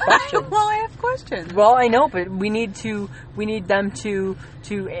lot of questions. Well, I have questions. Well, I know, but we need them to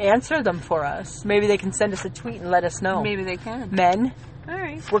answer them for us. Maybe they can send us a tweet and let us know. Maybe they can. Men, All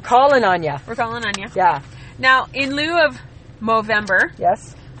right. we're calling on you. We're calling on you. Yeah. Now, in lieu of Movember,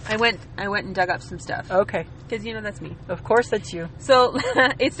 Yes. I went and dug up some stuff. Okay. Because, that's me. Of course, that's you. So,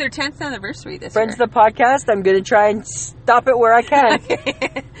 it's their 10th anniversary this Friends year. of the podcast, I'm going to try and stop it where I can.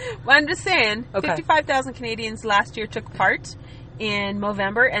 Well, I'm just saying, Okay. 55,000 Canadians last year took part in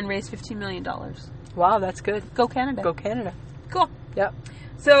Movember and raised $15 million. Wow, that's good. Go Canada. Go Canada. Cool. Yep.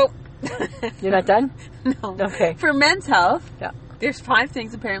 So... You're not done? No. Okay. For men's health, Yeah. there's 5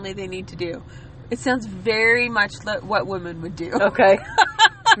 things apparently they need to do. It sounds very much like what women would do. Okay.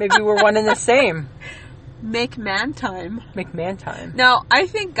 Maybe we're one and the same. Make man time. Make man time. Now, I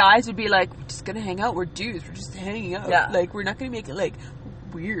think guys would be like, we're just going to hang out. We're dudes. We're just hanging out. Yeah. Like, we're not going to make it, like,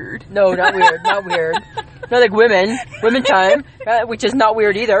 weird. No, not weird. Not weird. Not like women. Women time, which is not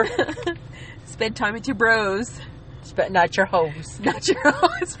weird either. Spend time with your bros. Not your hoes. Not your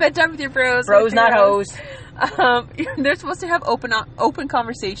hoes. Spend time with your bros. Bros, not hoes. They're supposed to have open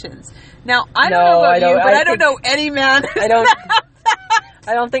conversations. Now, I don't know about you, but I don't know any man.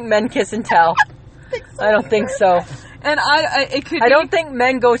 I don't think men kiss and tell. I don't think so. And it could. I don't think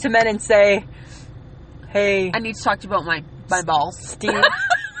men go to men and say, "Hey, I need to talk to you about my balls, Steve. I'm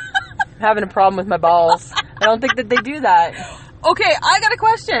having a problem with my balls." I don't think that they do that. Okay, I got a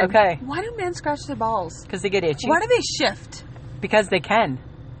question. Okay. Why do men scratch their balls? Because they get itchy. Why do they shift? Because they can.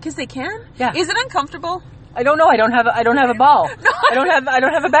 Because they can? Yeah. Is it uncomfortable? I don't know. I don't have a ball. No. I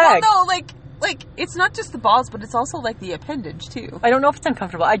don't have a bag. Well, no, like it's not just the balls, but it's also like the appendage too. I don't know if it's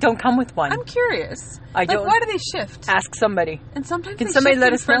uncomfortable. I don't come with one. I'm curious. I don't. Why do they shift? Ask somebody. And sometimes Can they somebody shift let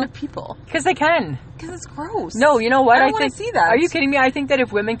in us front know? of people. Because they can. Because it's gross. No, you know what? I don't want to see that. Are you kidding me? I think that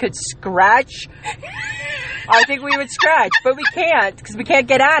if women could scratch, I think we would scratch, but we can't because we can't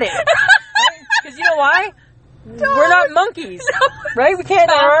get at it. Because you know why? We're not monkeys, right? We can't.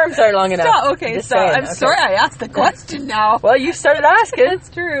 Our arms aren't long enough. Stop. Okay, Just stop. saying. I'm sorry I asked the question now. Well, you started asking. It's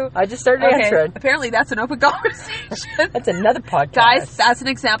true. I just started answering. Apparently, that's an open conversation. That's another podcast. Guys, that's an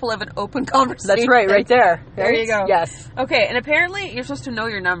example of an open conversation. That's right there. There you go. Yes. Okay, and apparently you're supposed to know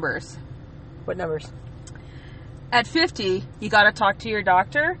your numbers. What numbers? At 50, you got to talk to your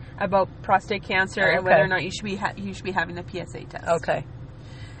doctor about prostate cancer and whether or not you should be having a PSA test. Okay.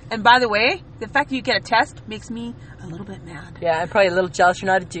 And by the way, the fact that you get a test makes me a little bit mad. Yeah, I'm probably a little jealous you're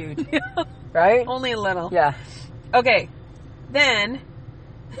not a dude. Right? Only a little. Yeah. Okay. Then,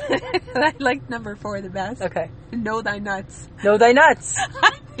 I like number 4 the best. Okay. Know thy nuts. Know thy nuts.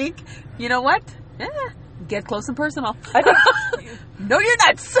 I think, you know what? Get close and personal. I think... Know your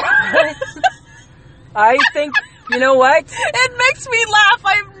nuts. I think... You know what? It makes me laugh.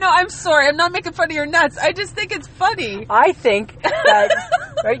 I'm sorry. I'm not making fun of your nuts. I just think it's funny. I think that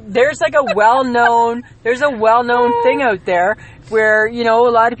right there's a well-known thing out there where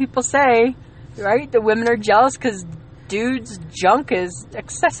a lot of people say right the women are jealous because dudes' junk is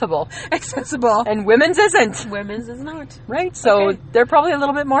accessible, and women's isn't. Women's is not. Right, so they're probably a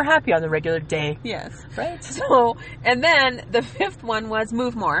little bit more happy on the regular day. Yes. Right. So, and then the 5th one was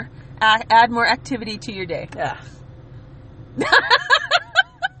move more. Add more activity to your day. Yeah.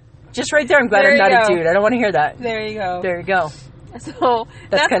 Just right there, I'm glad I'm not a dude. I don't want to hear that. There you go. There you go. So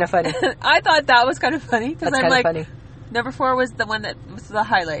that's kind of funny. I thought that was kind of funny because I'm like, funny. Number 4 was the one that was the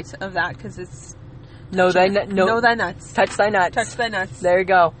highlight of that because it's know thy nuts, touch thy nuts, touch thy nuts. There you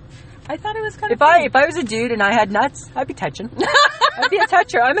go. I thought it was kind of funny. If I was a dude and I had nuts, I'd be touching. I'd be a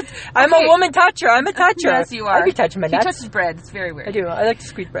toucher. I'm a woman toucher. I'm a toucher. Yes, you are. I'd be touching my nuts. He touches bread. It's very weird. I do. I like to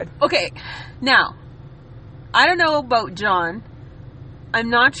squeeze bread. Okay, now I don't know about John. I'm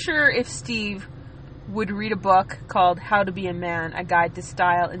not sure if Steve would read a book called How to Be a Man, A Guide to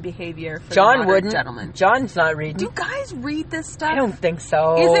Style and Behavior for John the Modern wouldn't. Gentleman. John's not reading. Do guys read this stuff? I don't think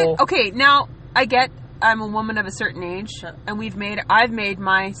so. Is it? Okay, now I get I'm a woman of a certain age, and I've made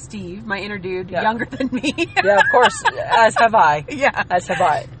my Steve, my inner dude, younger than me. Yeah, of course. As have I. Yeah. As have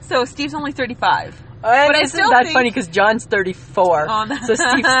I. So Steve's only 35. And but isn't that funny because John's 34. So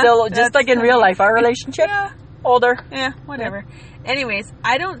Steve's still, just like in real life, our relationship, older. Yeah, whatever. Anyways,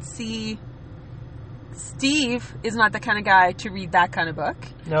 I don't see... Steve is not the kind of guy to read that kind of book.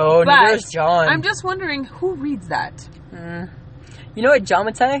 No, neither is John. I'm just wondering who reads that. You know what John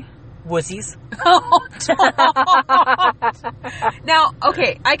would say? Wussies. Oh, now,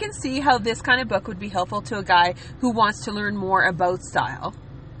 okay, I can see how this kind of book would be helpful to a guy who wants to learn more about style.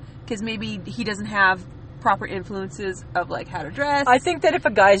 Because maybe he doesn't have proper influences of like how to dress. I think that if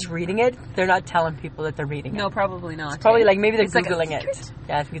a guy's reading it, they're not telling people that they're reading it. No, probably not. It's probably like maybe they're Googling like it.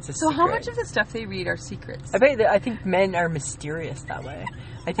 Yeah, I think it's a secret. So how much of the stuff they read are secrets? I think men are mysterious that way.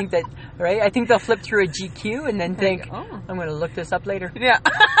 I think that, right? I think they'll flip through a GQ and then think, I'm going to look this up later. Yeah.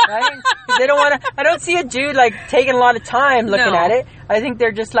 Right? They don't want to, I don't see a dude like taking a lot of time looking at it. I think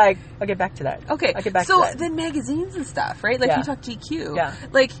they're just like, I'll get back to that. Okay. I'll get back to so that. then magazines and stuff, right? Like you talk GQ. Yeah.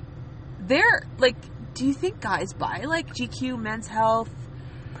 Like, they're, like, do you think guys buy, like, GQ, Men's Health,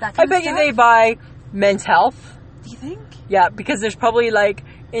 that kind of stuff? I bet you they buy Men's Health. Do you think? Yeah, because there's probably, like,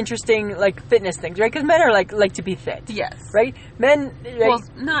 interesting, like, fitness things, right? Because men are, like to be fit. Yes. Right? Men... Right? Well,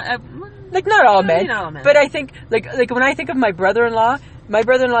 not... like, not all men. Not all men. But I think, like when I think of my brother-in-law,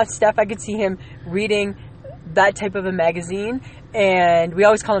 Steph, I could see him reading that type of a magazine, and we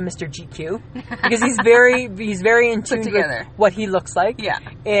always call him Mr. GQ because he's very in tune with what he looks like. Yeah.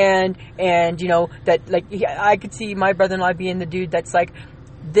 And you know that like I could see my brother-in-law being the dude that's like,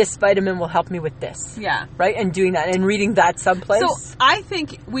 this vitamin will help me with this. Yeah. Right? And doing that and reading that someplace. So I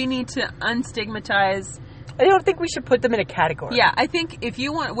think we need to unstigmatize. I don't think we should put them in a category. Yeah, I think if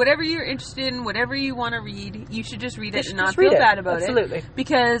you want, whatever you're interested in, whatever you want to read, you should just read it and not feel bad about it. Absolutely.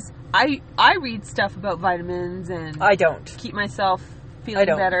 Because I read stuff about vitamins and I don't keep myself feeling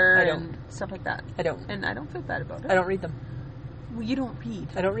better and stuff like that. I don't. And I don't feel bad about it. I don't read them. Well, you don't read.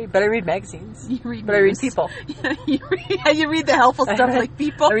 I don't read, but I read magazines. You read But I read people. Yeah, you read the helpful stuff like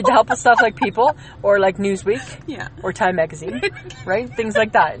People. I read the helpful stuff like People or like Newsweek. Yeah. Or Time Magazine. Right? Things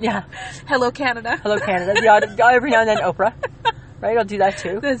like that. Yeah. Hello Canada. Hello Canada. The odd, every now and then Oprah. Right? I'll do that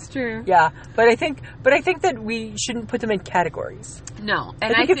too. That's true. Yeah, but I think that we shouldn't put them in categories. No,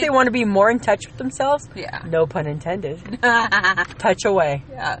 and I think if they want to be more in touch with themselves, yeah, no pun intended, touch away.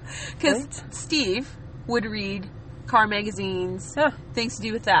 Yeah, because Steve would read car magazines, things to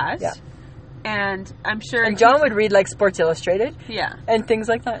do with that. Yeah, and I'm sure. And John would read like Sports Illustrated. Yeah, and things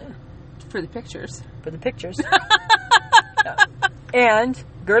like that for the pictures. For the pictures. Yeah. And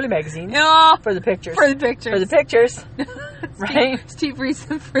girly magazines for the pictures. For the pictures. For the pictures. Right? Steve reads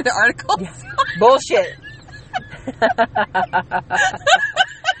them for the articles. Yeah. Bullshit.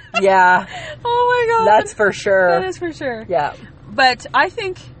 Yeah. Oh my god. That's for sure. That is for sure. Yeah. But I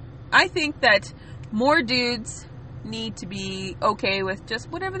think that more dudes need to be okay with just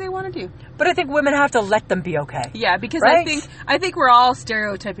whatever they want to do. But I think women have to let them be okay. Yeah, because right? I think we're all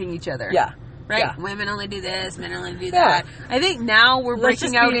stereotyping each other. Yeah. Right? Yeah. Women only do this, men only do that. I think now we're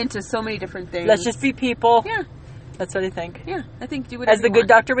breaking out into so many different things. Let's just be people. Yeah. That's what I think. Yeah, I think do whatever As the good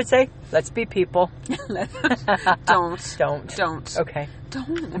doctor would say, let's be people. Don't. Okay.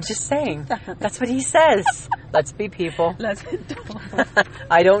 Don't. I'm just saying. That's what he says. Let's be people. Don't.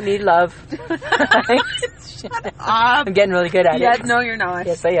 I don't need love. Shut up. I'm getting really good at it. No, you're not.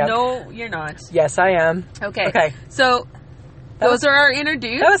 Yes, I am. No, you're not. Yes, I am. Okay. So, those are our inner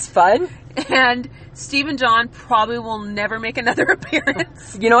dudes. That was fun. And Steve and John probably will never make another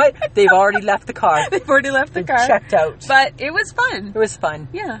appearance. You know what? They've already left the car. They've already left the car. Checked out. But it was fun. It was fun.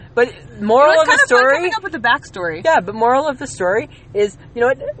 Yeah. But moral of the story. Fun coming up with the backstory. Yeah, but moral of the story is, you know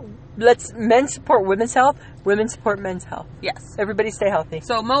what? Men support women's health. Women support men's health. Yes. Everybody stay healthy.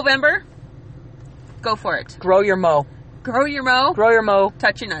 So Movember, go for it. Grow your mo. Grow your mo. Grow your mo.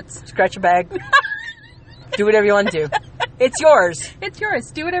 Touch your nuts. Scratch your bag. Do whatever you want to do. It's yours. It's yours.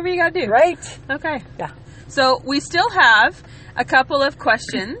 Do whatever you gotta do. Right? Okay. Yeah. So we still have a couple of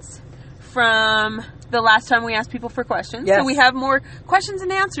questions from the last time we asked people for questions. Yes. So we have more questions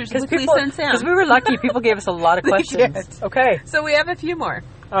and answers with Lisa and Sam. Because we were lucky. People gave us a lot of questions. Yes. Okay. So we have a few more.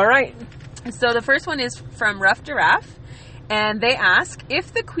 All right. So the first one is from Rough Giraffe. And they ask,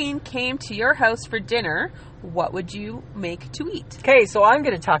 if the Queen came to your house for dinner, what would you make to eat? Okay, so I'm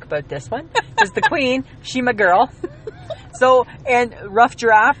going to talk about this one. Because the Queen, she my girl. So, and Rough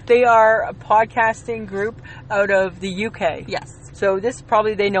Giraffe, they are a podcasting group out of the UK. Yes. So this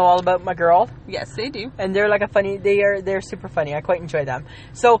probably they know all about my girl. Yes, they do. And they're like they're super funny. I quite enjoy them.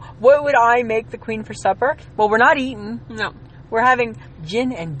 So what would I make the Queen for supper? Well, we're not eating. No. We're having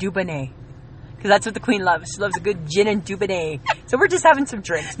gin and Dubonnet. Because that's what the Queen loves. She loves a good gin and Dubonnet. So we're just having some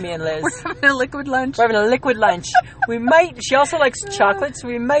drinks, me and Liz. We're having a liquid lunch. We're having a liquid lunch. She also likes chocolate, so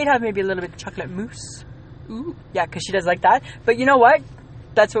we might have maybe a little bit of chocolate mousse. Ooh. Yeah, because she does like that. But you know what?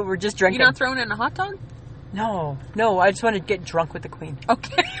 That's what we're just drinking. You're not throwing in a hot dog? No. I just want to get drunk with the Queen.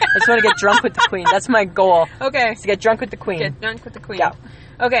 Okay. I just want to get drunk with the Queen. That's my goal. Okay. To get drunk with the Queen. Get drunk with the Queen. Yeah.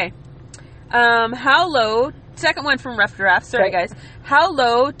 Okay. How low... Second one from Rough Giraffe. Sorry, guys. How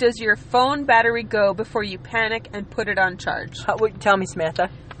low does your phone battery go before you panic and put it on charge? Tell me, Samantha.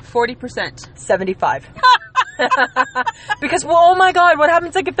 40%. 75. Because, well, oh my God, what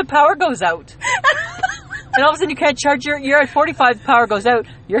happens like if the power goes out? And all of a sudden you can't charge you're at 45, the power goes out,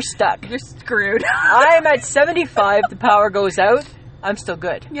 you're stuck. You're screwed. I'm at 75, the power goes out, I'm still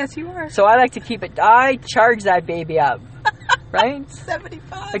good. Yes, you are. So I like to keep it, I charge that baby up. Right?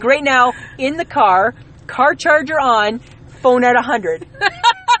 75. Like right now, in the car charger on, phone at 100.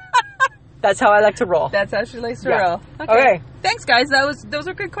 That's how I like to roll. That's how she likes to roll. Okay. Thanks, guys. Those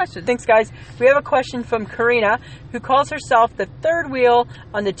are good questions. Thanks, guys. We have a question from Karina, who calls herself the third wheel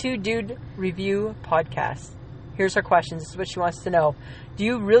on the Two Dude Review podcast. Here's her question. This is what she wants to know. Do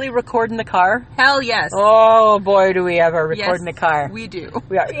you really record in the car? Hell yes. Oh, boy, do we ever record in the car. We do.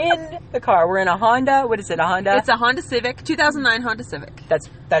 We are in the car. We're in a Honda. What is it, a Honda? It's a Honda Civic, 2009 Honda Civic. That's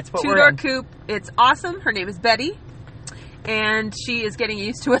what we're in. Two-door coupe. It's awesome. Her name is Betty. And she is getting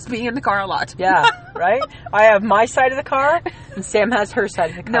used to us being in the car a lot. Yeah, right? I have my side of the car, and Sam has her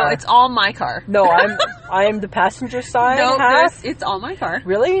side of the car. No, it's all my car. No, I am the passenger side half. It's all my car.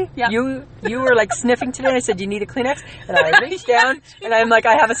 Really? Yeah. You were like sniffing today, and I said, do you need a Kleenex? And I reached down, and I'm like,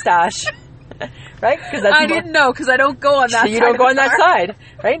 I have a stash. Right? I didn't know, because I don't go on that side. So you don't go on that side,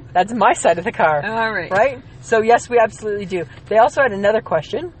 right? That's my side of the car. All right. Right? So yes, we absolutely do. They also had another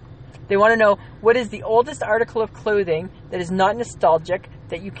question. They want to know, what is the oldest article of clothing that is not nostalgic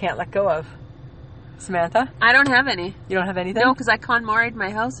that you can't let go of? Samantha? I don't have any. You don't have anything? No, because I KonMari'd my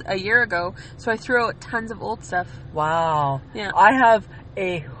house a year ago, so I threw out tons of old stuff. Wow. Yeah. I have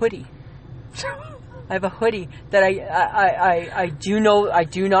a hoodie. I have a hoodie that I do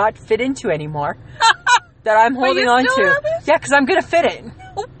not fit into anymore. That I'm holding on to. Yeah, because I'm going to fit it.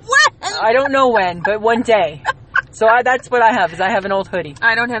 When? I don't know when, but one day. So that's what I have, is I have an old hoodie.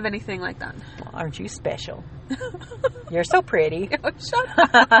 I don't have anything like that. Well, aren't you special? You're so pretty. Oh, shut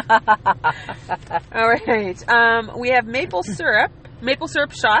up. All right. We have maple syrup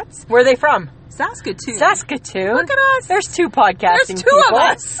shots. Where are they from? Saskatoon. Saskatoon? Look at us. There's two podcasting There's two people. of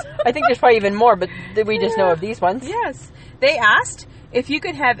us. I think there's probably even more, but we just know of these ones. Yes. They asked, if you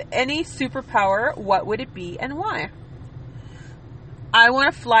could have any superpower, what would it be and why? I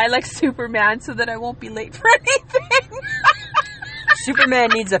want to fly like Superman so that I won't be late for anything. Superman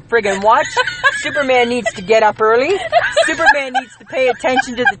needs a friggin' watch. Superman needs to get up early. Superman needs to pay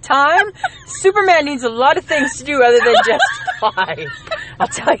attention to the time. Superman needs a lot of things to do other than just fly. I'll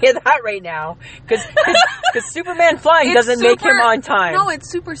tell you that right now. Because Superman flying doesn't make him on time. No,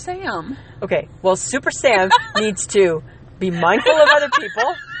 it's Super Sam. Okay, well, Super Sam needs to be mindful of other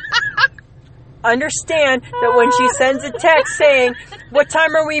people. Understand that when she sends a text saying, what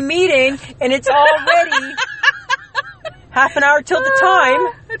time are we meeting? And it's already half an hour till the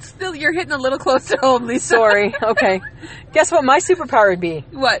time. It's still, you're hitting a little close to home, Lisa. Sorry. Okay. Guess what my superpower would be?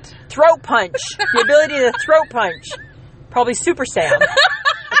 What? Throat punch. The ability to throat punch. Probably Super Sam.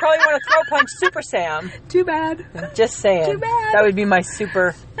 I probably want to throat punch Super Sam. Too bad. Just saying. Too bad. That would be my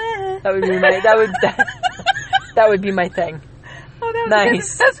super. That would be my. That would be my thing. Oh, that was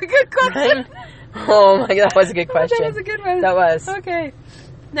nice. That's a good question. Oh my God, that was a good question. That was a good one. That was. Okay.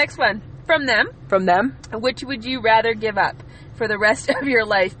 Next one. From them. From them. Which would you rather give up for the rest of your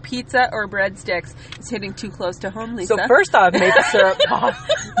life, pizza or breadsticks? It's hitting too close to home, Lisa. So first off, maple syrup.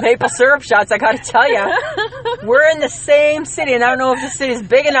 Maple syrup shots, I got to tell you. We're in the same city, and I don't know if the city's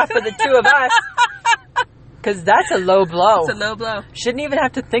big enough for the two of us. Because that's a low blow. It's a low blow. Shouldn't even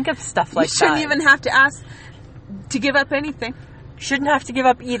have to think of stuff like that. You shouldn't even have to ask to give up anything. Shouldn't have to give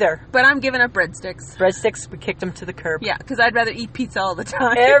up either. But I'm giving up breadsticks. Breadsticks, we kicked them to the curb. Yeah, because I'd rather eat pizza all the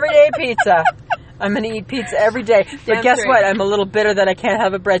time. Everyday pizza. I'm going to eat pizza every day. But Damn guess straight. what? I'm a little bitter that I can't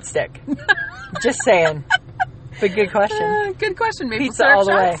have a breadstick. Just saying. But good question. Good question. Maple Pizza syrup all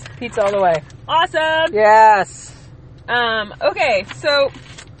the way. shots. Pizza all the way. Awesome. Yes. Okay, so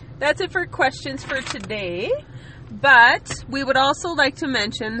that's it for questions for today. But we would also like to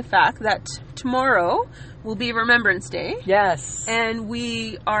mention the fact that tomorrow will be Remembrance Day. Yes. And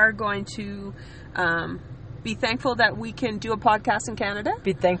we are going to be thankful that we can do a podcast in Canada.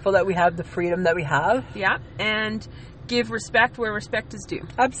 Be thankful that we have the freedom that we have. Yeah. And give respect where respect is due.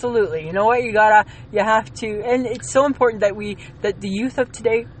 Absolutely. You know what? You have to, and it's so important that the youth of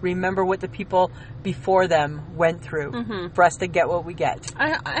today remember what the people before them went through for us to get what we get.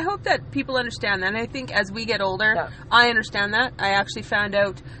 I hope that people understand that. And I think as we get older, Yeah. I understand that. I actually found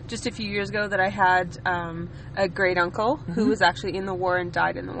out just a few years ago that I had a great uncle who was actually in the war and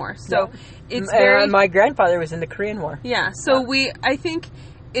died in the war. So it's very... my grandfather was in the Korean War. Yeah. So I think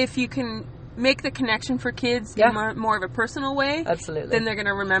if you can make the connection for kids in more of a personal way, Absolutely. then they're going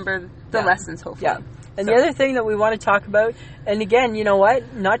to remember the lessons, hopefully. Yeah. And the other thing that we want to talk about, and again, you know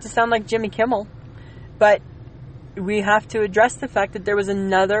what? Not to sound like Jimmy Kimmel, but we have to address the fact that there was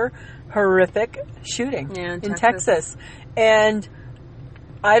another horrific shooting in Texas. And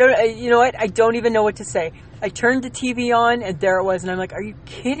you know what? I don't even know what to say. I turned the TV on and there it was, and I'm like, are you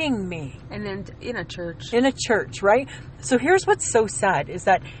kidding me? And then in a church. In a church, right? So here's what's so sad is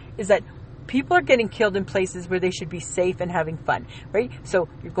that people are getting killed in places where they should be safe and having fun, right? So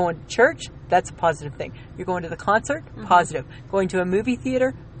you're going to church, that's a positive thing. You're going to the concert, positive. Going to a movie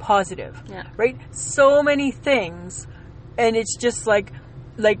theater, positive. Yeah. Right? So many things, and it's just like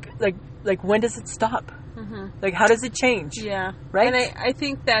when does it stop? Like, how does it change? Yeah. Right? And I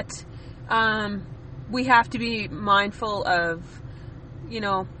think that we have to be mindful of,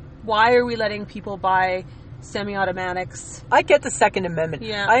 why are we letting people buy semi-automatics? I get the Second Amendment.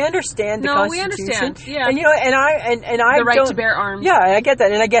 Yeah. I understand the Constitution. We understand. Yeah. And I the right don't, to bear arms. Yeah, I get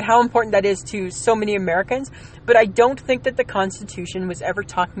that, and I get how important that is to so many Americans. But I don't think that the Constitution was ever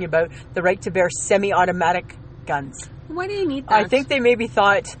talking about the right to bear semi-automatic guns. Why do you need that? I think they maybe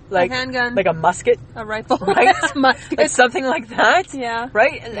thought like a handgun, like a musket, a rifle, right? musket, like something like that. Yeah.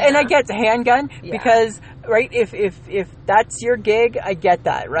 Right. And I get the handgun because if that's your gig, I get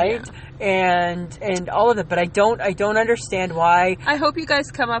that, right? Yeah. And all of it, but I don't understand why. I hope you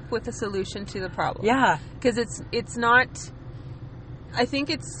guys come up with a solution to the problem. Yeah. Because it's not. I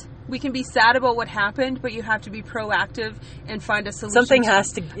think we can be sad about what happened, but you have to be proactive and find a solution. Something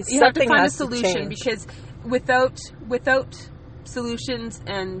has to. You have to find a solution change. because without solutions,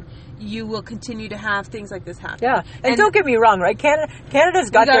 and you will continue to have things like this happen. Yeah, and don't get me wrong, right? Canada's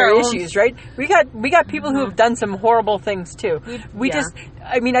got their issues, right? We got people who have done some horrible things too.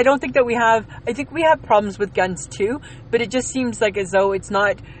 I don't think that we have. I think we have problems with guns too, but it just seems like as though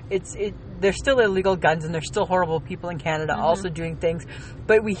there's still illegal guns, and there's still horrible people in Canada also doing things.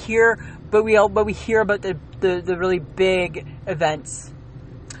 But we hear about the really big events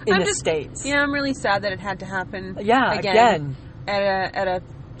in the States. Yeah, I'm really sad that it had to happen. Yeah, again. At a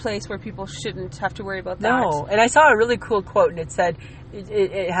place where people shouldn't have to worry about that. No, and I saw a really cool quote, and it said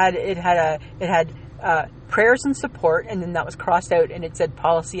it had prayers and support, and then that was crossed out, and it said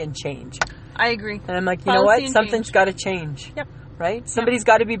policy and change. I agree. And I'm like, you know what? Something's got to change. Yep. Right? Somebody's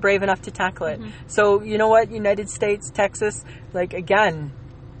got to be brave enough to tackle it. So, you know what? United States, Texas, like, again,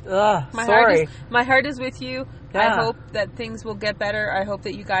 sorry. My heart is with you. Yeah. I hope that things will get better. I hope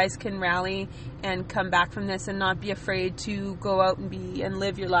that you guys can rally and come back from this and not be afraid to go out and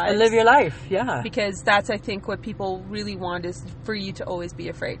live your lives. And live your life, yeah. Because that's, I think, what people really want is for you to always be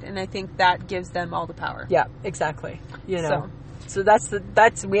afraid. And I think that gives them all the power. Yeah, exactly. You know. So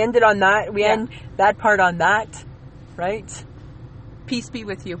that's we ended on that. We end that part on that, right? Peace be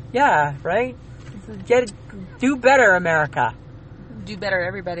with you. Yeah, right? Do better, America. Do better,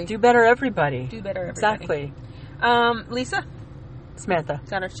 everybody. Do better, everybody. Do better, everybody. Exactly. Lisa? Samantha.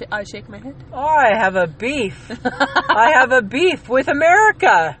 I shake my head? Oh, I have a beef. I have a beef with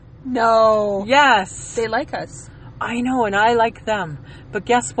America. No. Yes. They like us. I know, and I like them. But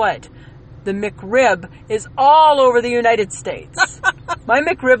guess what? The McRib is all over the United States. My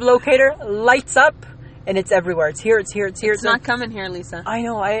McRib locator lights up, and it's everywhere. It's here, it's here, it's here. It's not coming here, Lisa. I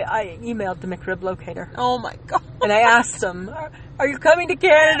know. I emailed the McRib locator. Oh, my God. And I asked them, are you coming to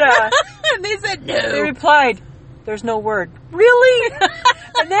Canada? And they said no. They replied, there's no word. Really?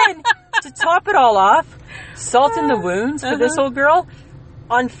 And then, to top it all off, salt in the wounds for this old girl.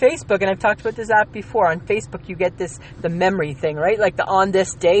 On Facebook, and I've talked about this app before, on Facebook you get the memory thing, right? Like the on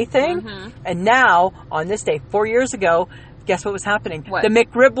this day thing. And now, on this day, 4 years ago, guess what was happening? What? The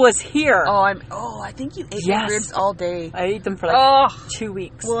McRib was here. I think you ate McRibs all day. I ate them for like 2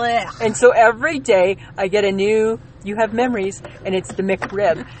 weeks. Blech. And so every day I get a new, you have memories, and it's the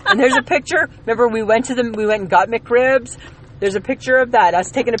McRib. And there's a picture. Remember, we went and got McRibs. There's a picture of that.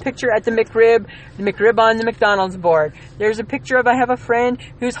 Us taking a picture at the McRib on the McDonald's board. There's a picture of I have a friend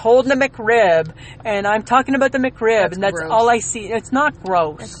who's holding a McRib, and I'm talking about the McRib, and that's gross. all I see. It's not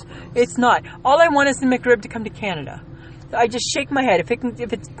gross. It's not. All I want is the McRib to come to Canada. I just shake my head. If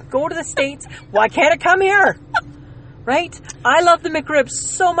it's go to the States, why can't it come here? Right? I love the McRib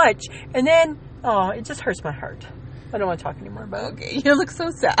so much, and then it just hurts my heart. I don't want to talk anymore about it. Okay, you look so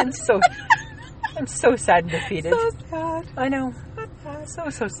sad. I'm so sad and defeated. So sad. I know. So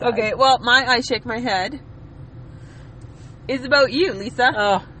sad. Okay, well, my I shake my head is about you, Lisa.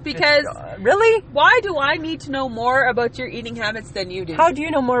 Oh. Because... Really? Why do I need to know more about your eating habits than you do? How do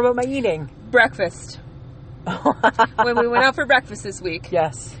you know more about my eating? Breakfast. When we went out for breakfast this week.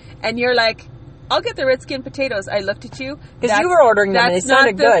 Yes. And you're like, I'll get the red skin potatoes. I looked at you. Because you were ordering them and they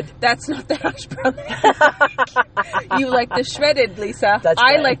sounded good. That's not the hash brown. You like the shredded, Lisa. That's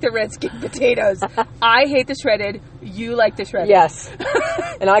I right. like the red skin potatoes. I hate the shredded. You like the shredded. Yes.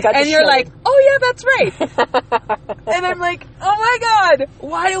 And I got the And you're shredded. like, oh yeah, that's right. And I'm like, oh my God.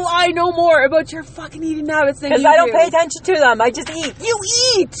 Why do I know more about your fucking eating habits than you do? Because I don't pay attention to them. I just eat. You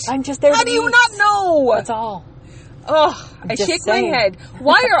eat. I'm just there How to do you eat. not know? That's all. Oh, I just shake saying. my head.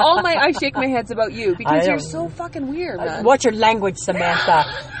 Why are all my I shake my heads about you? Because I you're don't- so fucking weird, man. Watch your language, Samantha.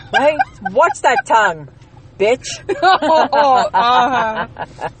 Right? Watch that tongue, bitch.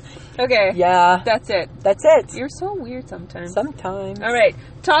 Okay. Yeah. That's it. That's it. You're so weird sometimes. Sometimes. All right.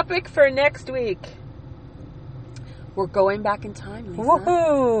 Topic for next week. We're going back in time, Lisa.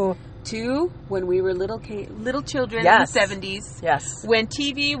 Woohoo. To when we were little children Yes. in the 70s. Yes. When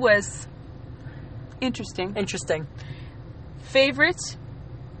TV was interesting. Interesting. Favorite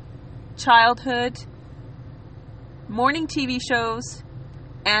childhood morning TV shows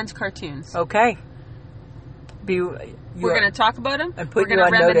and cartoons. Okay. We're going to talk about them. I'm putting We're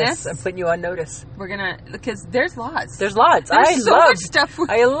you gonna on reminisce. notice. I'm putting you on notice. We're going to, because there's lots. There's lots. There's so much stuff.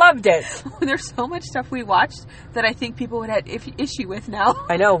 I loved it. There's so much stuff we watched that I think people would have issue with now.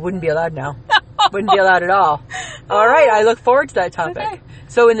 I know. Wouldn't be allowed now. Wouldn't be allowed at all. All right. I look forward to that topic. Okay.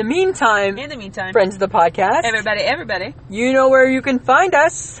 So in the meantime, friends of the podcast, everybody, you know where you can find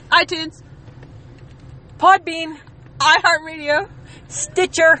us. iTunes, Podbean, iHeartRadio,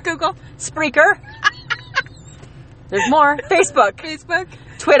 Stitcher, Google, Spreaker. There's more. Facebook,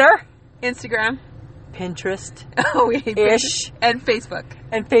 Twitter, Instagram, Pinterest, Ish, and Facebook.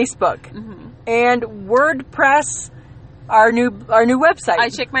 Mm-hmm. And WordPress, our new website. I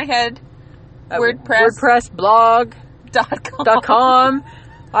shake my head. WordPress blog.com.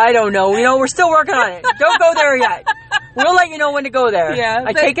 I don't know. We're still working on it. Don't go there yet. We'll let you know when to go there. Yeah,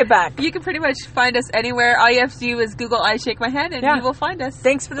 I take it back. You can pretty much find us anywhere. All you have to do is Google I Shake My Head and you will find us.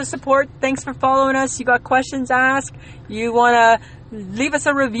 Thanks for the support. Thanks for following us. You got questions, ask. You want to leave us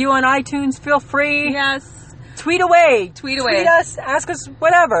a review on iTunes, feel free. Yes. Tweet away. Tweet away. Tweet us, ask us,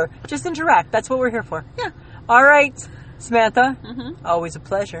 whatever. Just interact. That's what we're here for. Yeah. All right, Samantha. Always a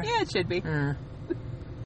pleasure. Yeah, it should be.